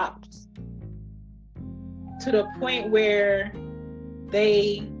their crops, to the point where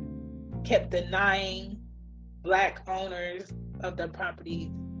they kept denying Black owners of the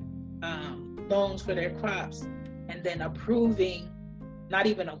property loans for their crops, and then approving not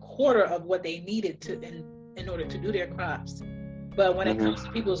even a quarter of what they needed to in order to do their crops. But when it comes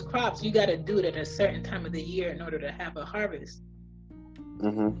to people's crops, you got to do it at a certain time of the year in order to have a harvest.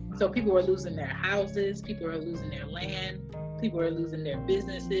 So people were losing their houses, people were losing their land, people were losing their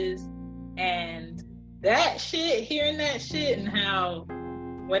businesses. And that shit, hearing that shit, and how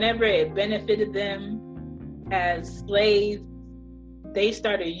whenever it benefited them as slaves, they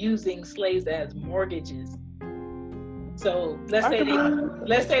started using slaves as mortgages. So let's say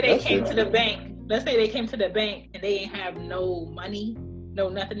they came to the bank. Let's say they came to the bank and they didn't have no money, no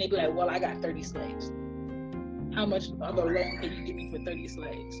nothing. They'd be like, well, I got 30 slaves. How much of a loan can you give me for 30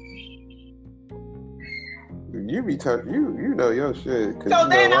 slaves? You be you know your shit. So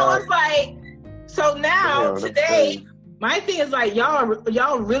then I was like, so now today, my thing is like,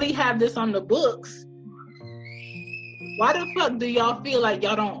 y'all really have this on the books. Why the fuck do y'all feel like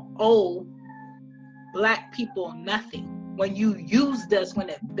y'all don't owe Black people nothing? When you used us when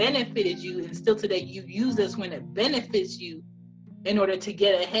it benefited you, and still today you use us when it benefits you in order to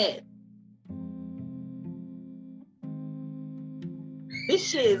get ahead. This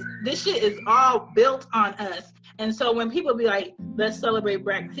shit is all built on us. And so when people be like, let's celebrate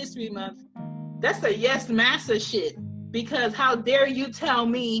Black History Month, that's a yes massa shit. Because how dare you tell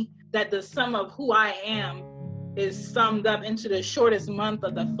me that the sum of who I am is summed up into the shortest month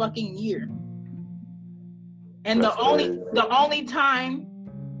of the fucking year. And the only time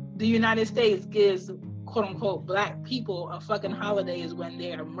the United States gives quote unquote Black people a fucking holiday is when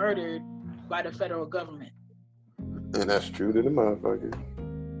they are murdered by the federal government. And that's true to the motherfucker.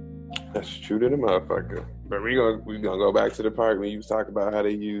 That's true to the motherfucker. But we gonna go back to the part when you was talking about how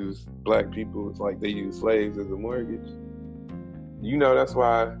they use Black people. It's like they use slaves as a mortgage. You know that's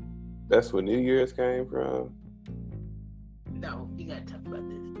where New Year's came from. No, you gotta talk about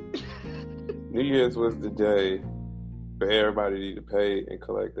this. New Year's was the day for everybody to pay and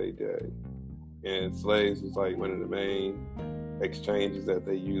collect their day. And slaves was like one of the main exchanges that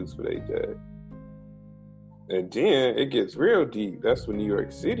they used for their day. And then it gets real deep. That's when New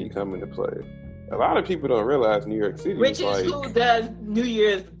York City come into play. A lot of people don't realize New York City Which is who does New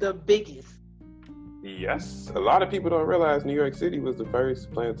Year's the biggest. Yes. A lot of people don't realize New York City was the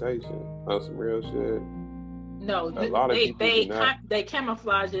first plantation. On some real shit. No, they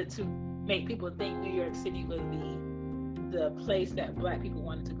camouflage it to make people think New York City was the place that Black people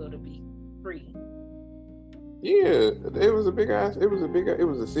wanted to go to be free. Yeah, it was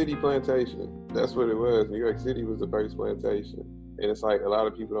a city plantation. That's what it was. New York City was the first plantation. And it's like a lot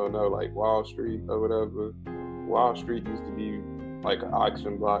of people don't know, like Wall Street or whatever. Wall Street used to be like an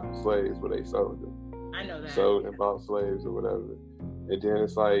auction block of slaves where they sold them. I know that. Sold and bought slaves or whatever. And then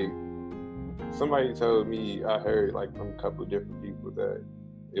it's like, somebody told me, I heard like from a couple of different people that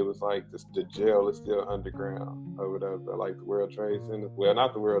it was like the jail is still underground or whatever, like the World Trade Center. Well,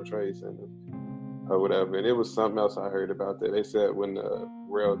 not the World Trade Center or whatever. And it was something else I heard about that. They said when the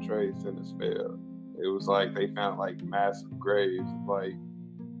World Trade Center fell, it was like they found like massive graves of like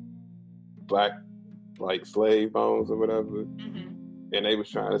Black like slave bones or whatever. Mm-hmm. And they was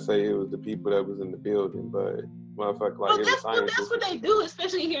trying to say it was the people that was in the building, but motherfucker, like that's what they do,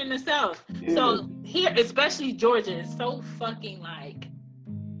 especially here in the South. Yeah. So here, especially Georgia, is so fucking like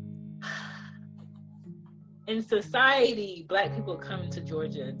in society, Black people come to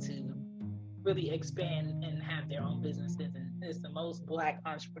Georgia to really expand and have their own businesses, and it's the most Black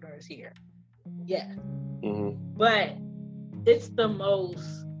entrepreneurs here. Yeah. Mm-hmm. But it's the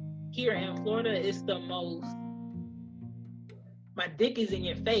most here in Florida, it's the most my dick is in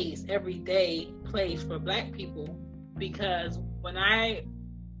your face every day place for Black people, because when I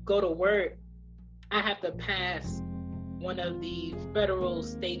go to work, I have to pass one of the federal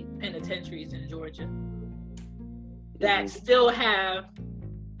state penitentiaries in Georgia that still have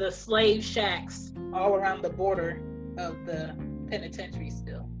the slave shacks all around the border of the penitentiary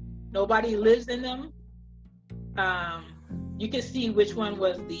still. Nobody lives in them. You can see which one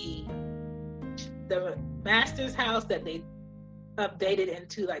was the master's house that they updated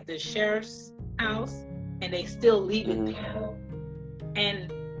into like the sheriff's house, and they still leave it there.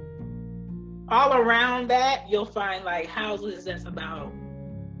 And all around that, you'll find like houses that's about,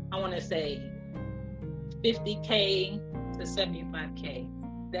 I want to say, 50K to 75K.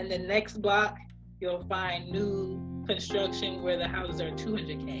 Then the next block, you'll find new construction where the houses are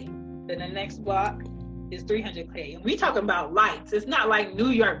 200K. Then the next block is 300K. And we talking about lights. It's not like New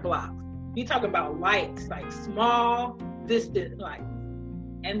York blocks. We talking about lights, like small, distant lights.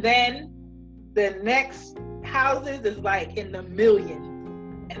 And then the next houses is like in the millions.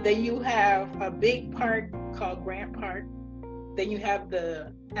 And then you have a big park called Grant Park. Then you have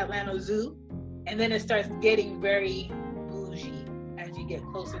the Atlanta Zoo. And then it starts getting very bougie as you get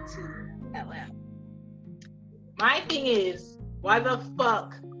closer to Atlanta. My thing is, why the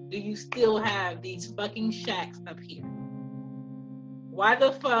fuck do you still have these fucking shacks up here? Why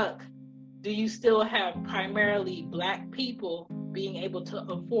the fuck do you still have primarily Black people being able to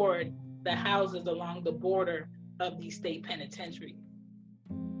afford the houses along the border of these state penitentiaries?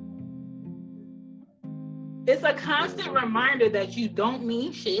 It's a constant reminder that you don't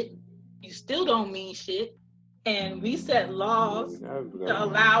mean shit. You still don't mean shit. And we set laws to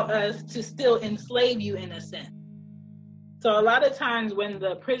allow us to still enslave you in a sense. So a lot of times when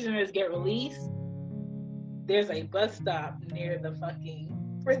the prisoners get released, there's a bus stop near the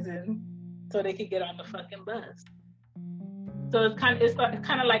fucking prison so they could get on the fucking bus. So it's kind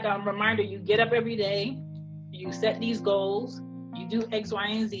of like a reminder. You get up every day, you set these goals, you do X, Y,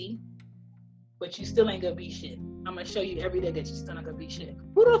 and Z, but you still ain't gonna be shit. I'm gonna show you every day that you still not gonna be shit.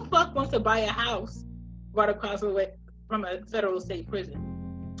 Who the fuck wants to buy a house right across the way from a federal state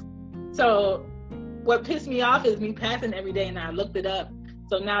prison? So what pissed me off is me passing every day, and I looked it up.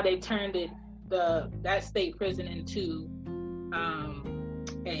 So now they turned that state prison into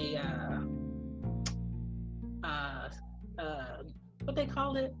what they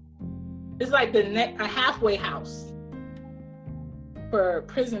call it? It's like a halfway house for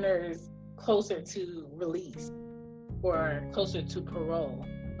prisoners closer to release or closer to parole.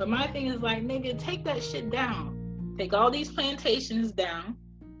 But my thing is like, nigga, take that shit down. Take all these plantations down.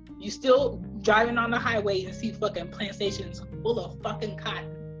 You still driving on the highway and see fucking plantations full of fucking cotton.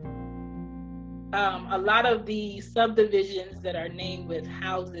 A lot of the subdivisions that are named with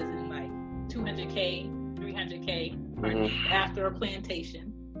houses in like 200K, 300K are named after a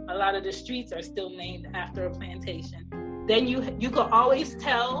plantation. A lot of the streets are still named after a plantation. Then you can always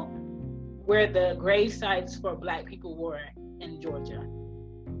tell where the grave sites for Black people were in Georgia.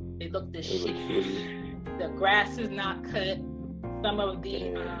 They look this shit. The grass is not cut. Some of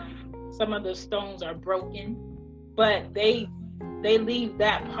the stones are broken, but they leave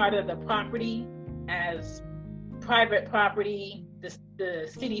that part of the property as private property. The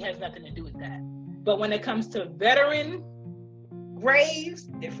city has nothing to do with that. But when it comes to veteran graves,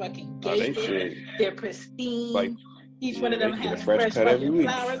 they're fucking gated. They're pristine. Like, each one of them has fresh fucking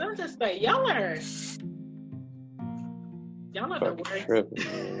flowers. I'm just like, y'all are the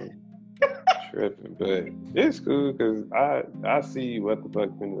worst. Tripping, but it's cool because I see what the fuck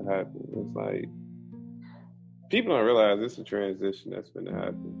finna happen. It's like people don't realize it's a transition that's finna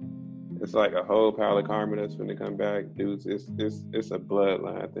happen. It's like a whole pile of karma that's finna come back, dudes. It's a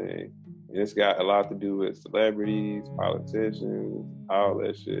bloodline thing, and it's got a lot to do with celebrities, politicians, all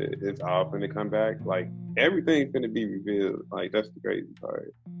that shit. It's all finna come back. Like everything's finna be revealed. Like that's the crazy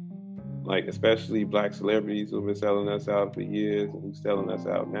part. Like especially Black celebrities who've been selling us out for years and who's selling us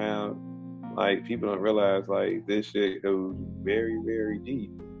out now. Like people don't realize like this shit goes very, very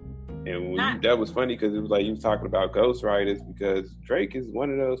deep. And that was funny because it was like you was talking about ghostwriters because Drake is one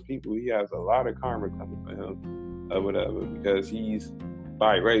of those people. He has a lot of karma coming for him or whatever because he's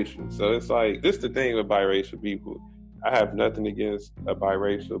biracial. So it's like this is the thing with biracial people. I have nothing against a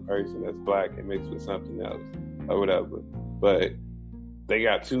biracial person that's Black and mixed with something else or whatever. But they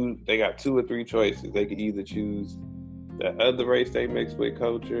got two or three choices. They could either choose the other race they mix with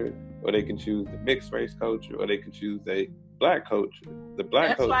culture, or they can choose the mixed race culture, or they can choose a Black culture. The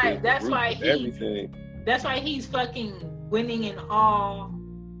Black culture is everything. That's why he's fucking winning in all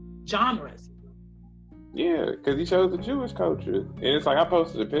genres. Yeah, because he chose the Jewish culture. And it's like I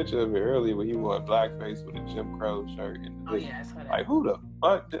posted a picture of it earlier where he wore a blackface with a Jim Crow shirt. And oh yeah, I saw that. Like who the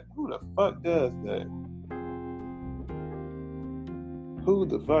fuck does that? Who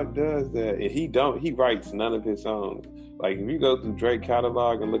the fuck does that? And he writes none of his songs. Like if you go through Drake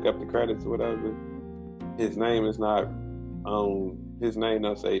catalog and look up the credits or whatever, his name is not his name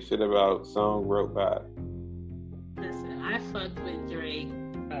don't say shit about song wrote by. Listen, I fucked with Drake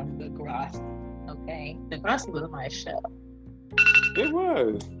from the Gross. Okay, the Gross was my show. It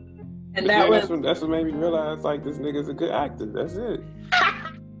was. And that's what made me realize like this nigga's a good actor. That's it.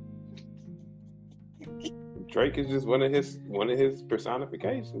 Drake is just one of his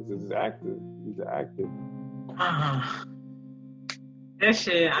personifications. He's an actor. He's an actor. That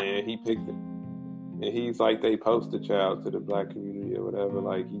shit. And he picked it. And he's like they poster child to the black community or whatever.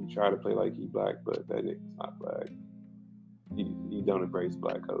 Like he try to play like he black, but that nigga's not black. He don't embrace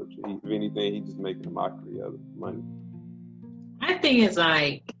black culture. If anything, he just making a mockery of money. My thing is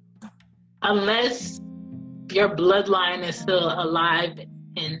like, unless your bloodline is still alive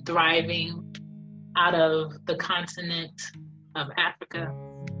and thriving out of the continent of Africa,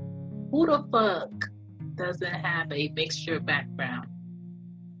 who the fuck doesn't have a mixture background?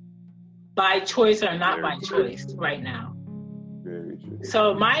 By choice or not by choice right now. Very true.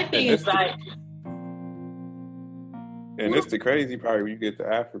 So my thing is like... And it's the crazy part when you get to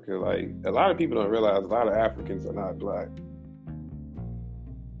Africa. Like, a lot of people don't realize a lot of Africans are not black.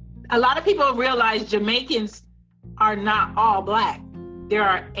 A lot of people realize Jamaicans are not all black. There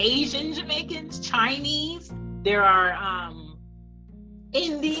are Asian Jamaicans, Chinese. There are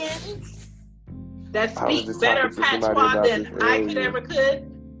Indians that speak better patois than I could.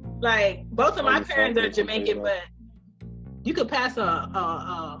 Like, both of my parents are Jamaican, but you could pass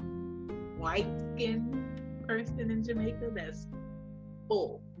a white-skinned person in Jamaica that's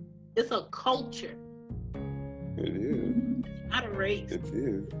full. It's a culture. It is. It's not a race. It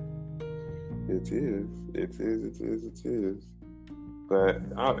is. But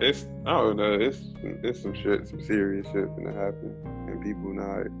I don't know. It's some serious shit gonna happen, and people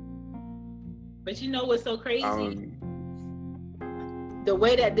not. But you know what's so crazy? The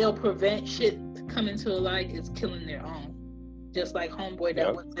way that they'll prevent shit coming to light is killing their own. Just like homeboy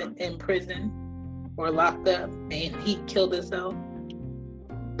that was in prison or locked up and he killed himself.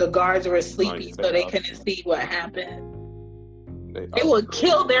 The guards were sleepy so they couldn't see what happened. They will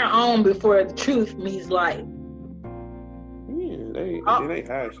kill their own before the truth meets light. Yeah, they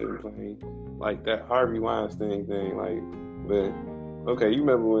had shit in play. Like that Harvey Weinstein thing, like, but okay, you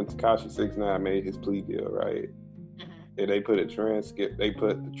remember when Tekashi 6ix9ine made his plea deal, right? And they put the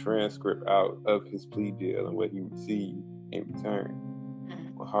transcript out of his plea deal and what he received in return.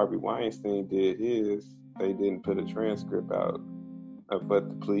 When Harvey Weinstein did his, they didn't put a transcript out of what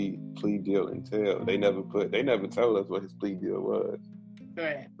the plea deal entailed. They never told us what his plea deal was.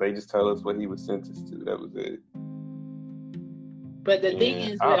 Right. They just told us what he was sentenced to. That was it. But the thing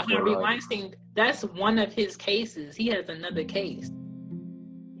is with Harvey Weinstein, that's one of his cases. He has another case.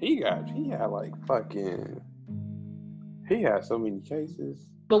 He had so many cases.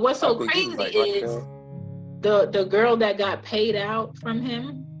 But what's so crazy is the girl that got paid out from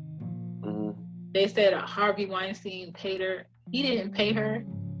him, they said Harvey Weinstein paid her. He didn't pay her.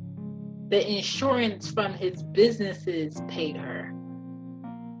 The insurance from his businesses paid her.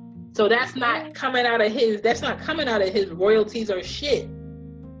 So that's not coming out of his royalties or shit.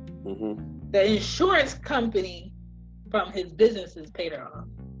 The insurance company from his businesses paid her off.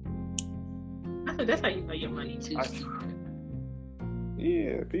 I think that's how you know your money too.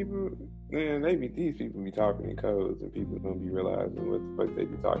 Yeah, these people be talking in codes and people don't be realizing what the fuck they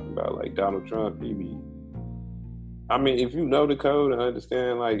be talking about. Like Donald Trump, if you know the code and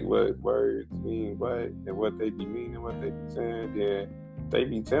understand like what words mean what and what they be meaning, what they be saying, then they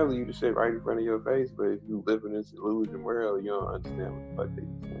be telling you the shit right in front of your face. But if you live in this illusion world, you don't understand what the fuck they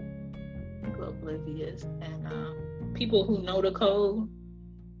be saying. Oblivious. And people who know the code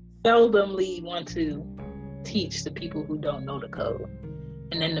seldomly want to teach the people who don't know the code.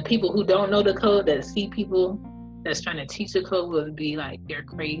 And then the people who don't know the code that see people that's trying to teach the code will be like they're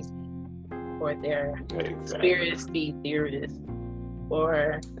crazy or they're conspiracy theorists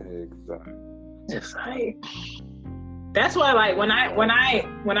or just like that's why like when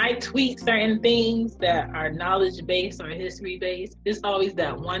I tweet certain things that are knowledge based or history based, it's always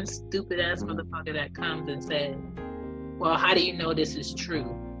that one stupid ass motherfucker that comes and says, well, how do you know this is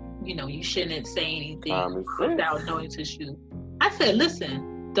true? You know, you shouldn't say anything without knowing to shoot. I said,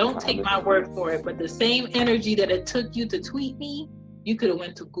 listen, don't take my word for it, but the same energy that it took you to tweet me, you could have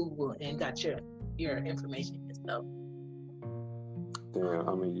went to Google and got your information yourself. Damn,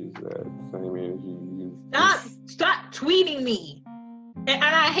 I'm gonna use that same energy you use. Stop tweeting me. And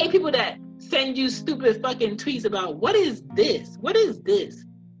I hate people that send you stupid fucking tweets about what is this? What is this?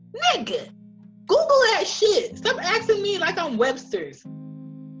 Nigga, Google that shit. Stop asking me like I'm Webster's.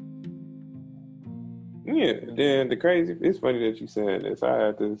 Yeah, then it's funny that you saying this. I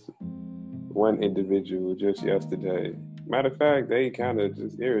had this one individual just yesterday. Matter of fact, they kind of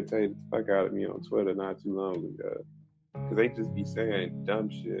just irritated the fuck out of me on Twitter not too long ago. Because they just be saying dumb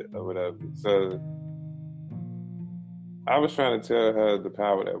shit or whatever. So I was trying to tell her the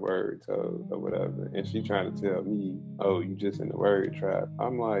power that word told or whatever, and she trying to tell me, "Oh, you just in the word trap."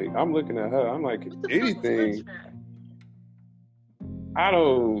 I'm like, I'm looking at her. I'm like, if anything, I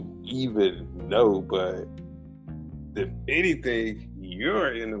don't even know, but if anything,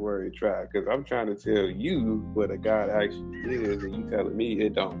 you're in the word trap because I'm trying to tell you what a God actually is, and you telling me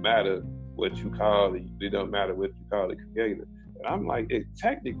it don't matter what you call it. It don't matter what you call the creator. And I'm like, it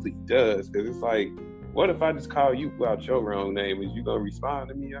technically does, because it's like, what if I just call you out your wrong name? Is you gonna respond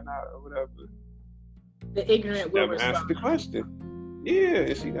to me or not or whatever? The ignorant will respond. Never answered the question. Yeah,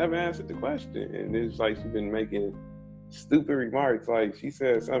 and she never answered the question, and it's like she's been making stupid remarks. Like she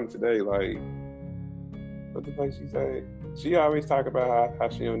said something today, like, what the fuck she said? She always talk about how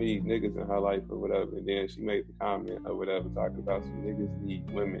she don't need niggas in her life or whatever, and then she made the comment or whatever talking about some niggas need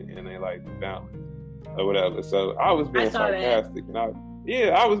women and they like the balance or whatever. So I was being sarcastic, and I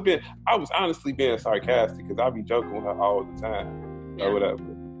was honestly being sarcastic because I be joking with her all the time or whatever.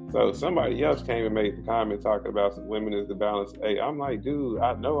 So somebody else came and made the comment talking about some women is the balance. Hey, I'm like, dude,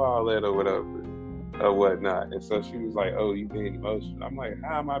 I know all that or whatever or whatnot. And so she was like, oh, you being emotional. I'm like,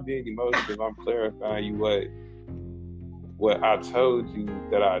 how am I being emotional if I'm clarifying you what I told you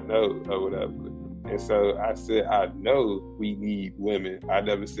that I know or whatever? And so I said, I know we need women. I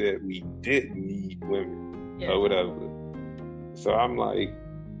never said we didn't need women or whatever. So I'm like,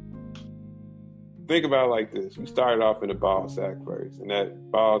 think about it like this. You started off in a ball sack first, and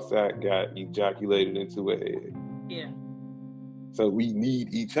that ball sack got ejaculated into a head. Yeah. So we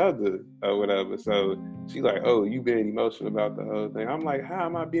need each other or whatever. So she's like, oh, you being emotional about the whole thing. I'm like, how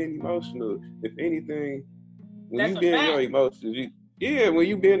am I being emotional? If anything, when you being in your emotions, when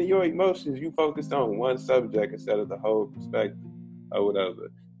you being in your emotions, you focused on one subject instead of the whole perspective or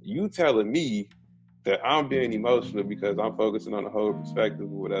whatever. You telling me that I'm being emotional because I'm focusing on the whole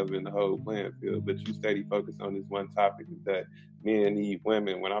perspective or whatever in the whole playing field, but you steady focus on this one topic that men need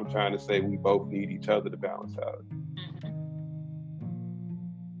women when I'm trying to say we both need each other to balance out. Mm-hmm.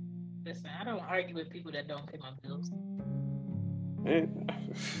 Listen, I don't argue with people that don't pay my bills.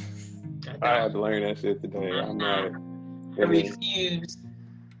 I had to learn that shit today. I'm not. I refuse.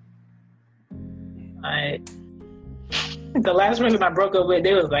 The last person I broke up with,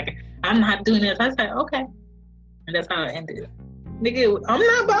 they was like, I'm not doing this. I said, okay. And that's how it ended. Nigga, I'm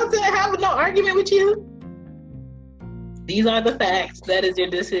not about to have no argument with you. These are the facts. That is your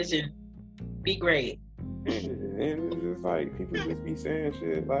decision. Be great. And it's just like, people just be saying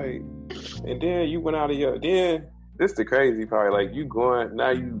shit. Like, and then you went out of your, then this the crazy part. Like, you going, now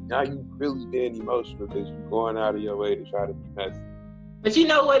you really being emotional because you going out of your way to try to be messy. But you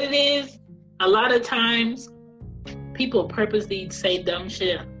know what it is? A lot of times, people purposely say dumb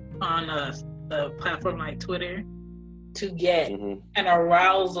shit on a platform like Twitter to get an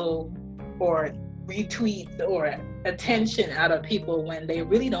arousal or retweets or attention out of people when they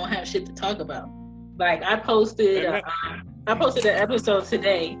really don't have shit to talk about. Like I posted an episode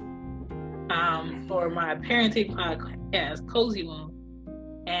today for my parenting podcast, Cozy Womb,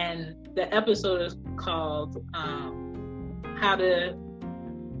 and the episode is called "How Do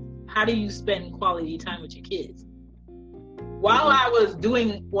You Spend Quality Time with Your Kids?" While I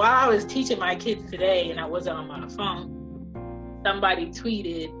was teaching my kids today and I wasn't on my phone, somebody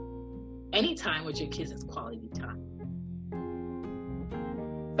tweeted, any time with your kids is quality time.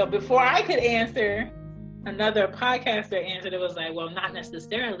 So before I could answer, another podcaster answered, it was like, well, not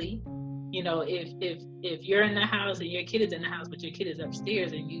necessarily. You know, if you're in the house and your kid is in the house, but your kid is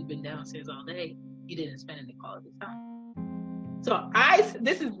upstairs and you've been downstairs all day, you didn't spend any quality time. So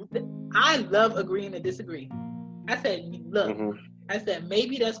I love agreeing to disagree. I said, look, I said,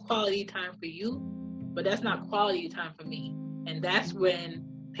 maybe that's quality time for you, but that's not quality time for me. And that's when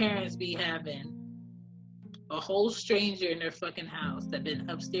parents be having a whole stranger in their fucking house that been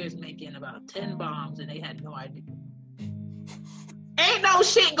upstairs making about 10 bombs and they had no idea. Ain't no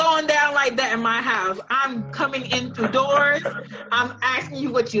shit going down like that in my house. I'm coming in through doors. I'm asking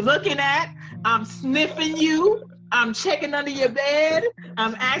you what you're looking at. I'm sniffing you. I'm checking under your bed.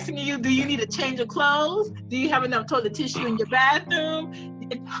 I'm asking you, do you need a change of clothes? Do you have enough toilet tissue in your bathroom?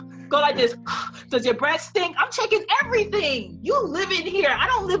 Go like this. Does your breath stink? I'm checking everything. You live in here. I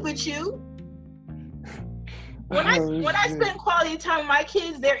don't live with you. When I spend quality time with my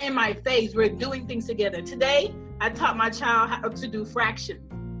kids, they're in my face. We're doing things together. Today, I taught my child how to do fractions.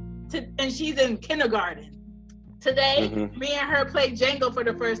 And she's in kindergarten. Today, me and her played Jenga for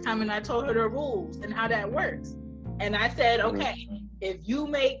the first time, and I told her the rules and how that works. And I said, okay, if you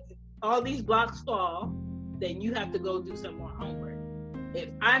make all these blocks fall, then you have to go do some more homework. If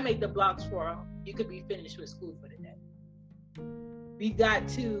I make the blocks fall, you could be finished with school for the day. We got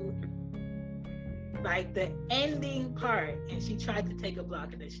to like the ending part, and she tried to take a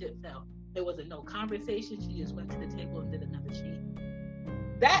block and the shit fell. There wasn't no conversation. She just went to the table and did another sheet.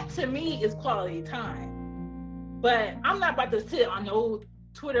 That to me is quality time. But I'm not about to sit on no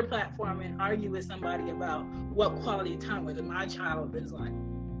Twitter platform and argue with somebody about what quality time with my child is like.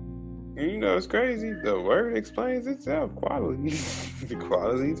 You know, it's crazy. The word explains itself. Quality.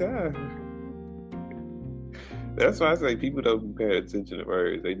 Quality time. That's why I say people don't pay attention to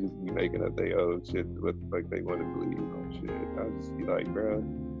words. They just be making up their own shit what the fuck they want to believe on shit. I just be like, bro,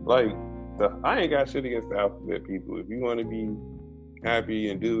 like, I ain't got shit against the alphabet people. If you want to be happy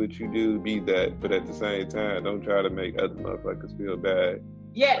and do what you do, be that. But at the same time, don't try to make other motherfuckers feel bad.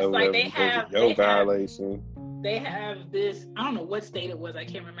 Yes, like they have violation. They have this, I don't know what state it was, I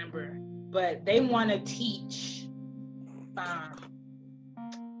can't remember, but they want to teach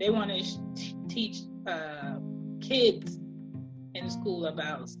kids in school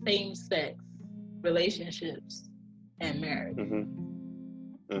about same-sex relationships and marriage.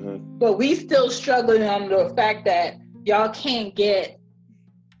 Mm-hmm. Mm-hmm. But we still struggling on the fact that y'all can't get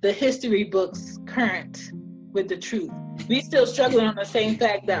the history books current with the truth. We still struggling on the same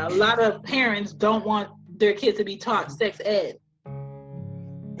fact that a lot of parents don't want their kids to be taught sex ed.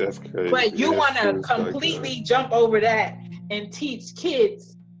 That's crazy. But you want to completely jump over that and teach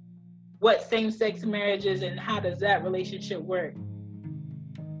kids what same-sex marriage is and how does that relationship work.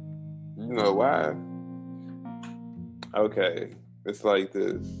 You know why? Okay, it's like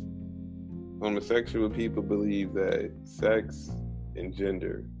this. Homosexual people believe that sex and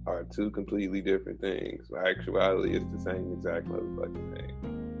gender are two completely different things. But actuality, it's the same exact motherfucking thing.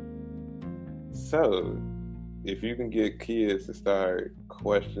 So, if you can get kids to start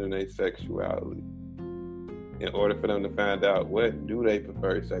questioning their sexuality, in order for them to find out what do they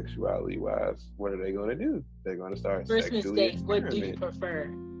prefer sexuality-wise, what are they going to do? They're going to start sexually experimenting. What do you prefer?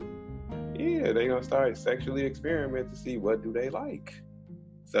 Yeah, they're going to start sexually experiment to see what do they like.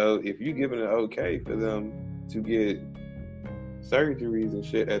 So if you giving it okay for them to get surgeries and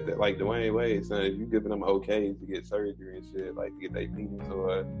shit at the, like Dwayne Wade son, if you giving them okay to get surgery and shit, like to get their penis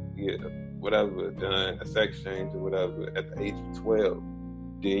or get whatever done, a sex change or whatever at the age of 12,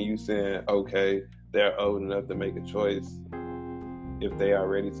 then you saying, okay, they're old enough to make a choice if they are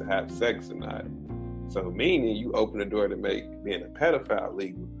ready to have sex or not. So meaning you open the door to make being a pedophile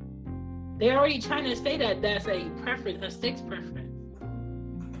legal. They're already trying to say that that's a preference, a sex preference.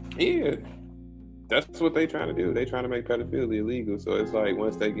 Yeah. That's what they trying to do. They trying to make pedophilia illegal. So it's like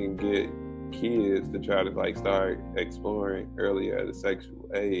once they can get kids to try to like start exploring earlier at a sexual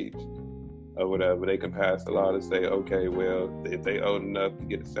age or whatever, they can pass a law to say, okay, well, if they old enough to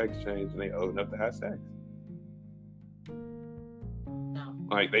get a sex change, and they old enough to have sex. No.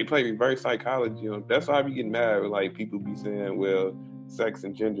 Like they play reverse psychology on. That's why I be getting mad when like people be saying, well, sex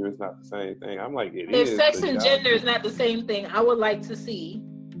and gender is not the same thing. I'm like, it is. If sex and gender is not the same thing, I would like to see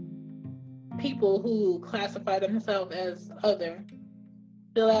people who classify themselves as other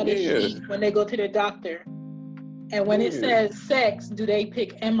fill out a sheet when they go to their doctor, and when it says sex, do they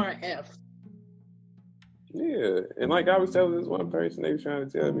pick M or F? Yeah, and like I was telling this one person, they were trying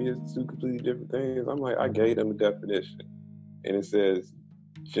to tell me it's two completely different things. I'm like, I gave them a definition, and it says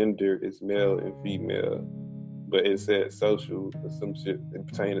gender is male and female, but it said social or some shit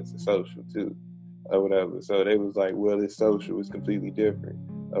pertaining to social too, or whatever. So they was like, well, it's social, it's completely different,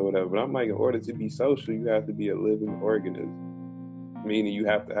 or whatever. But I'm like, in order to be social, you have to be a living organism, meaning you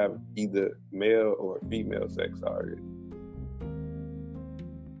have to have either male or female sex already.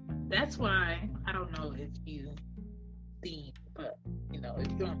 That's why, I don't know if you see, but you know, if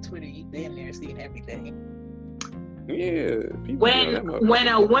you're on Twitter, you damn near seeing everything. Yeah. When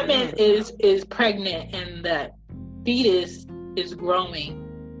a woman is pregnant and the fetus is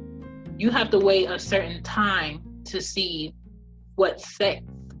growing, you have to wait a certain time to see what sex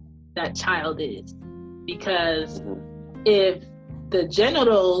that child is. Because if the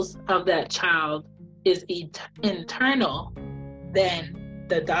genitals of that child is internal, then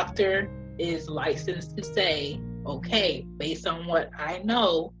the doctor is licensed to say, okay, based on what I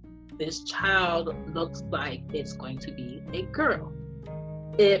know, this child looks like it's going to be a girl.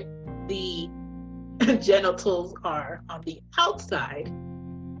 If the genitals are on the outside,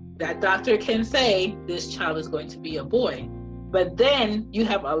 that doctor can say this child is going to be a boy. But then you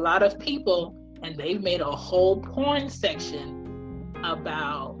have a lot of people, and they've made a whole porn section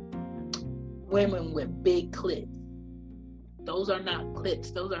about women with big clits. Those are not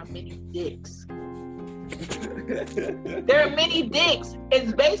clits, those are mini dicks. There are many dicks.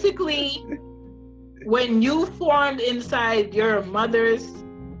 It's basically when you formed inside your mother's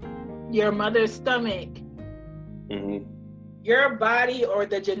stomach, your body or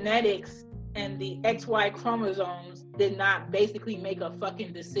the genetics and the XY chromosomes did not basically make a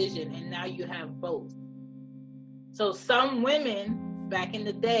fucking decision, and now you have both. So some women back in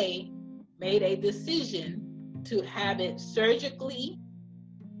the day made a decision to have it surgically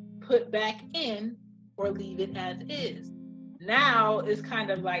put back in or leave it as is. Now it's kind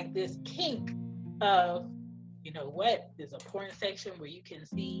of like this kink of, you know what, there's a porn section where you can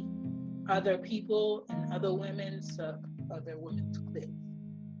see other people and other women suck other women's clits.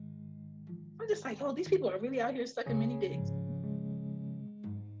 I'm just like, oh, these people are really out here sucking many dicks.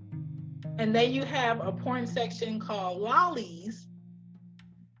 And then you have a porn section called lollies,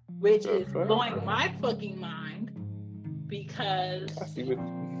 which is blowing my fucking mind, because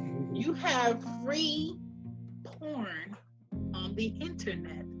you have free porn on the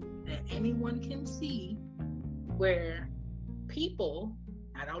internet that anyone can see, where people,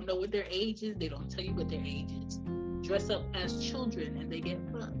 I don't know what their age is, they don't tell you what their age is, dress up as children and they get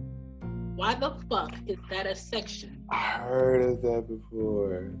fucked. Why the fuck is that a section? I heard of that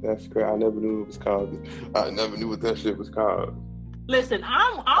before. That's great. I never knew it was called. I never knew what that shit was called. Listen,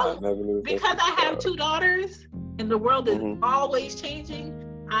 I'm because I have two daughters and the world is always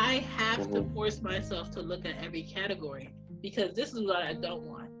changing. I have to force myself to look at every category, because this is what I don't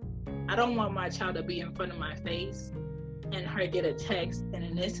want. I don't want my child to be in front of my face and her get a text and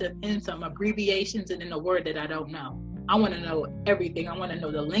in some abbreviations and in a word that I don't know. I want to know everything. I want to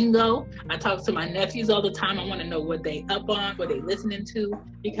know the lingo. I talk to my nephews all the time. I want to know what they up on, what they listening to.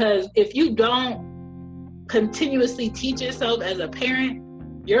 Because if you don't continuously teach yourself as a parent,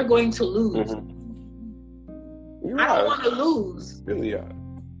 you're going to lose. I don't want to lose. Really are.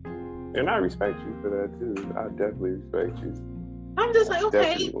 And I respect you for that too. I definitely respect you. I'm just like,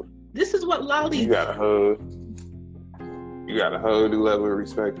 okay, this is what lollies. You got a whole new level of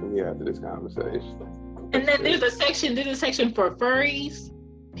respect for me after this conversation. And then there's a section for furries.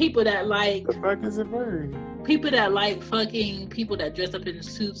 People that like, the fuck is a furry? People that like fucking people that dress up in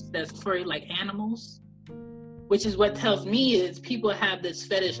suits that's furry like animals. Which is what tells me is people have this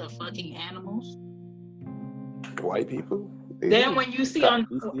fetish of fucking animals. White people? Then when you see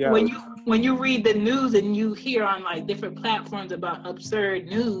when you read the news and you hear on like different platforms about absurd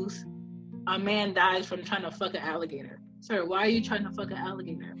news, a man dies from trying to fuck an alligator. Sir, why are you trying to fuck an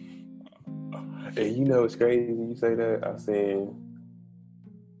alligator? And you know it's crazy you say that. I seen,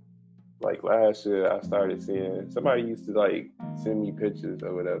 like last year, I started seeing, somebody used to like send me pictures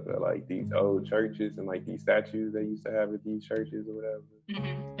or whatever, like these old churches and like these statues they used to have at these churches or whatever.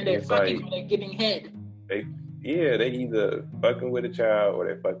 And they're fucking, like, they're getting head. They either fucking with a child or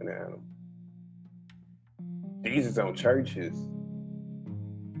they're fucking an animal. These is on churches.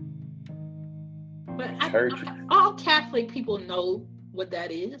 But all Catholic people know what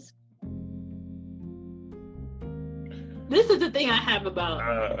that is. This is the thing I have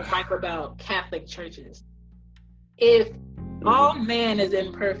about Catholic churches. If all man is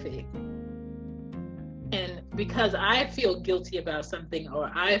imperfect, and because I feel guilty about something or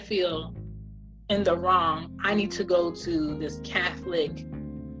I feel in the wrong, I need to go to this Catholic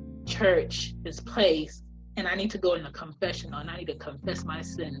church, this place, and I need to go in a confessional and I need to confess my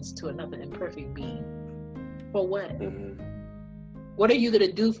sins to another imperfect being. For what? What are you going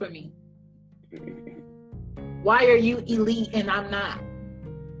to do for me? Why are you elite and I'm not?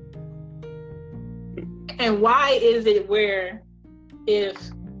 And why is it where if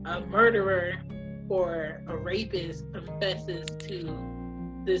a murderer or a rapist confesses to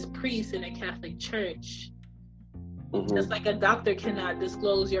this priest in a Catholic church, just like a doctor cannot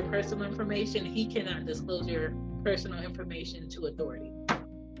disclose your personal information, he cannot disclose your personal information to authority.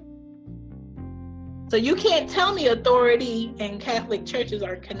 So you can't tell me authority and Catholic churches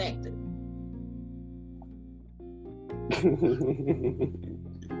are connected.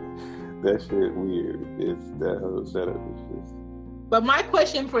 That shit weird. It's that whole setup is just. But my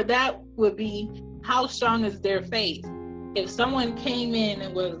question for that would be, how strong is their faith? If someone came in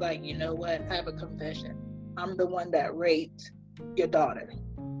and was like, you know what, I have a confession. I'm the one that raped your daughter.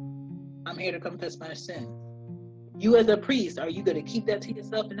 I'm here to confess my sin. You as a priest, are you gonna keep that to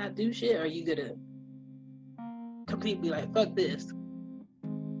yourself and not do shit? Or are you gonna completely like, fuck this?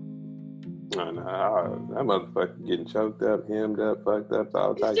 Oh, no, that motherfucker getting choked up, hemmed up, fucked up,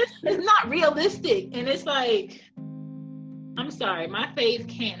 all types of shit. It's not realistic. And it's like, I'm sorry, my faith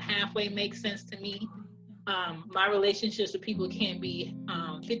can't halfway make sense to me. My relationships with people can't be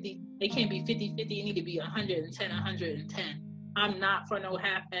 50, they can't be 50-50, it need to be 110. I'm not for no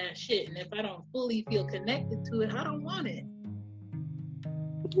half-ass shit. And if I don't fully feel connected to it, I don't want it.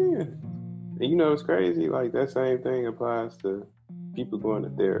 Yeah. And you know, it's crazy, like that same thing applies to people going to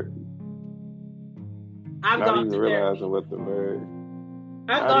therapy. I've not gone even to realizing therapy. what the word.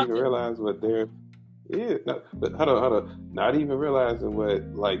 not even realize what they're. Yeah, no, but hold on. Not even realizing what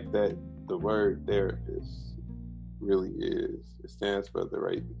like that the word therapist really is. It stands for the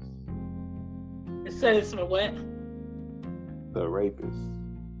rapist. It says for what? The rapist.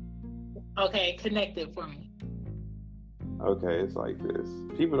 Okay, connect it for me. Okay, it's like this.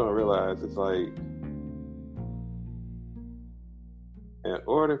 People don't realize it's like in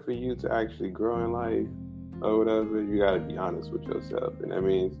order for you to actually grow in life or whatever, you gotta be honest with yourself. And that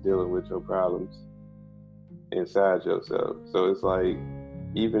means dealing with your problems inside yourself. So it's like,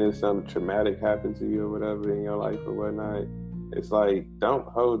 even if something traumatic happened to you or whatever in your life or whatnot, it's like, don't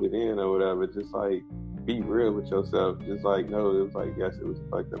hold it in or whatever. Just like, be real with yourself. Just like, no, it was like, yes, it was a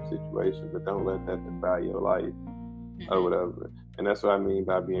fucked up situation, but don't let that define your life or whatever. And that's what I mean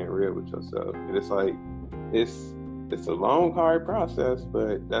by being real with yourself. And it's like, it's a long, hard process,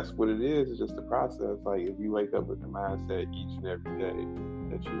 but that's what it is. It's just a process. Like, if you wake up with the mindset each and every day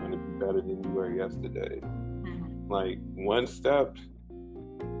that you're going to be better than you were yesterday, like one step,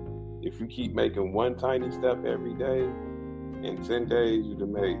 if you keep making one tiny step every day, in 10 days, you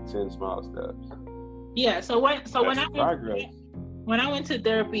can make 10 small steps. Yeah, when I went to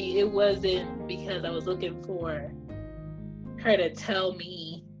therapy, it wasn't because I was looking for her to tell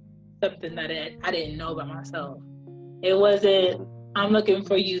me something that I didn't know about myself. It wasn't, I'm looking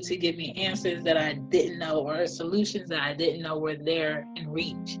for you to give me answers that I didn't know or solutions that I didn't know were there in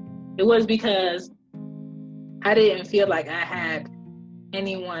reach. It was because I didn't feel like I had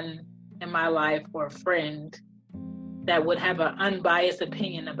anyone in my life or a friend that would have an unbiased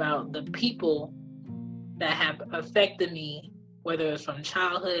opinion about the people that have affected me, whether it's from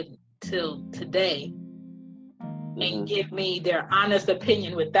childhood till today, and give me their honest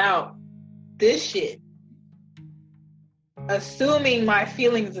opinion without this shit, assuming my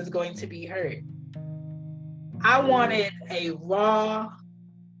feelings is going to be hurt. I wanted a raw,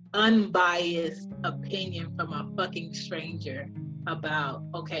 unbiased opinion from a fucking stranger about,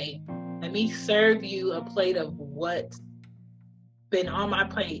 okay, let me serve you a plate of what's been on my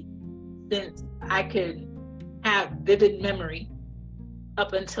plate since I could have vivid memory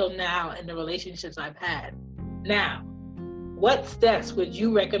up until now in the relationships I've had. Now, what steps would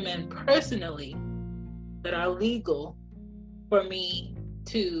you recommend personally that are legal for me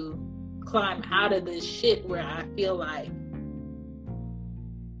to climb out of this shit where I feel like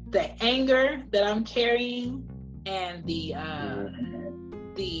the anger that I'm carrying and the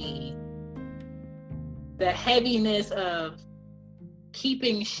heaviness of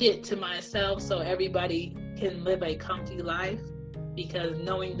keeping shit to myself so everybody can live a comfy life, because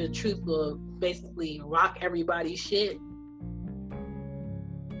knowing the truth will basically rock everybody's shit.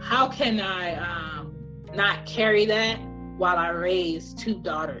 How can I not carry that while I raise 2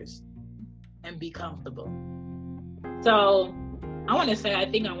 daughters and be comfortable? So I want to say, I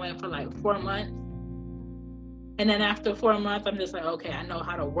think I went for like 4 months. And then after 4 months, I'm just like, okay, I know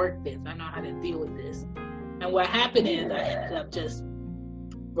how to work this. I know how to deal with this. And what happened is I ended up just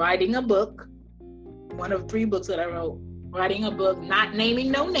writing a book, one of 3 books that I wrote, writing a book, not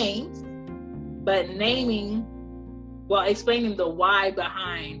naming no names, but explaining the why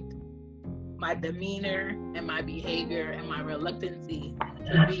behind my demeanor and my behavior and my reluctancy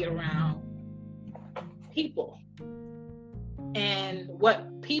to be around people. And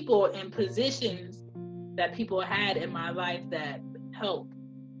what people in positions that people had in my life that helped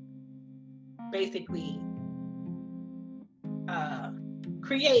basically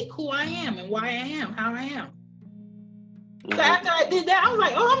create who I am and why I am, how I am. So after I did that, I was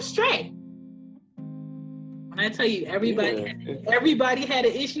like, oh, I'm straight. When I tell you, everybody had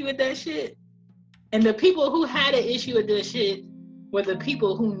an issue with that shit. And the people who had an issue with this shit were the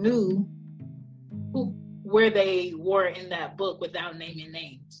people who knew where they were in that book without naming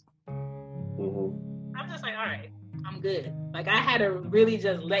names. I'm just like, all right, I'm good. Like, I had to really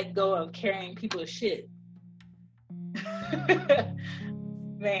just let go of carrying people's shit.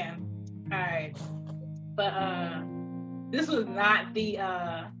 Man, all right. But this was not the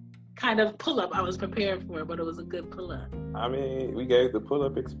kind of pull-up I was prepared for, but it was a good pull-up. I mean, we gave the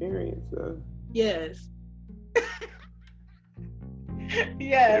pull-up experience. Yes.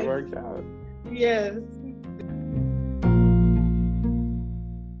 Yes. It worked out. Yes.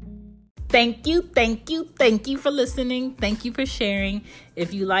 Thank you for listening. Thank you for sharing.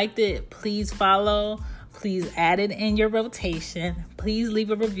 If you liked it, please follow. Please add it in your rotation. Please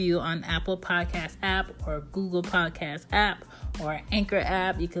leave a review on Apple Podcast app or Google Podcast app or Anchor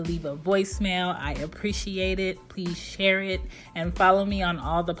app. You can leave a voicemail. I appreciate it. Please share it and follow me on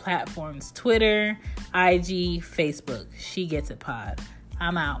all the platforms: Twitter, IG, Facebook. She Gets It Pod.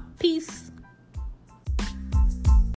 I'm out. Peace.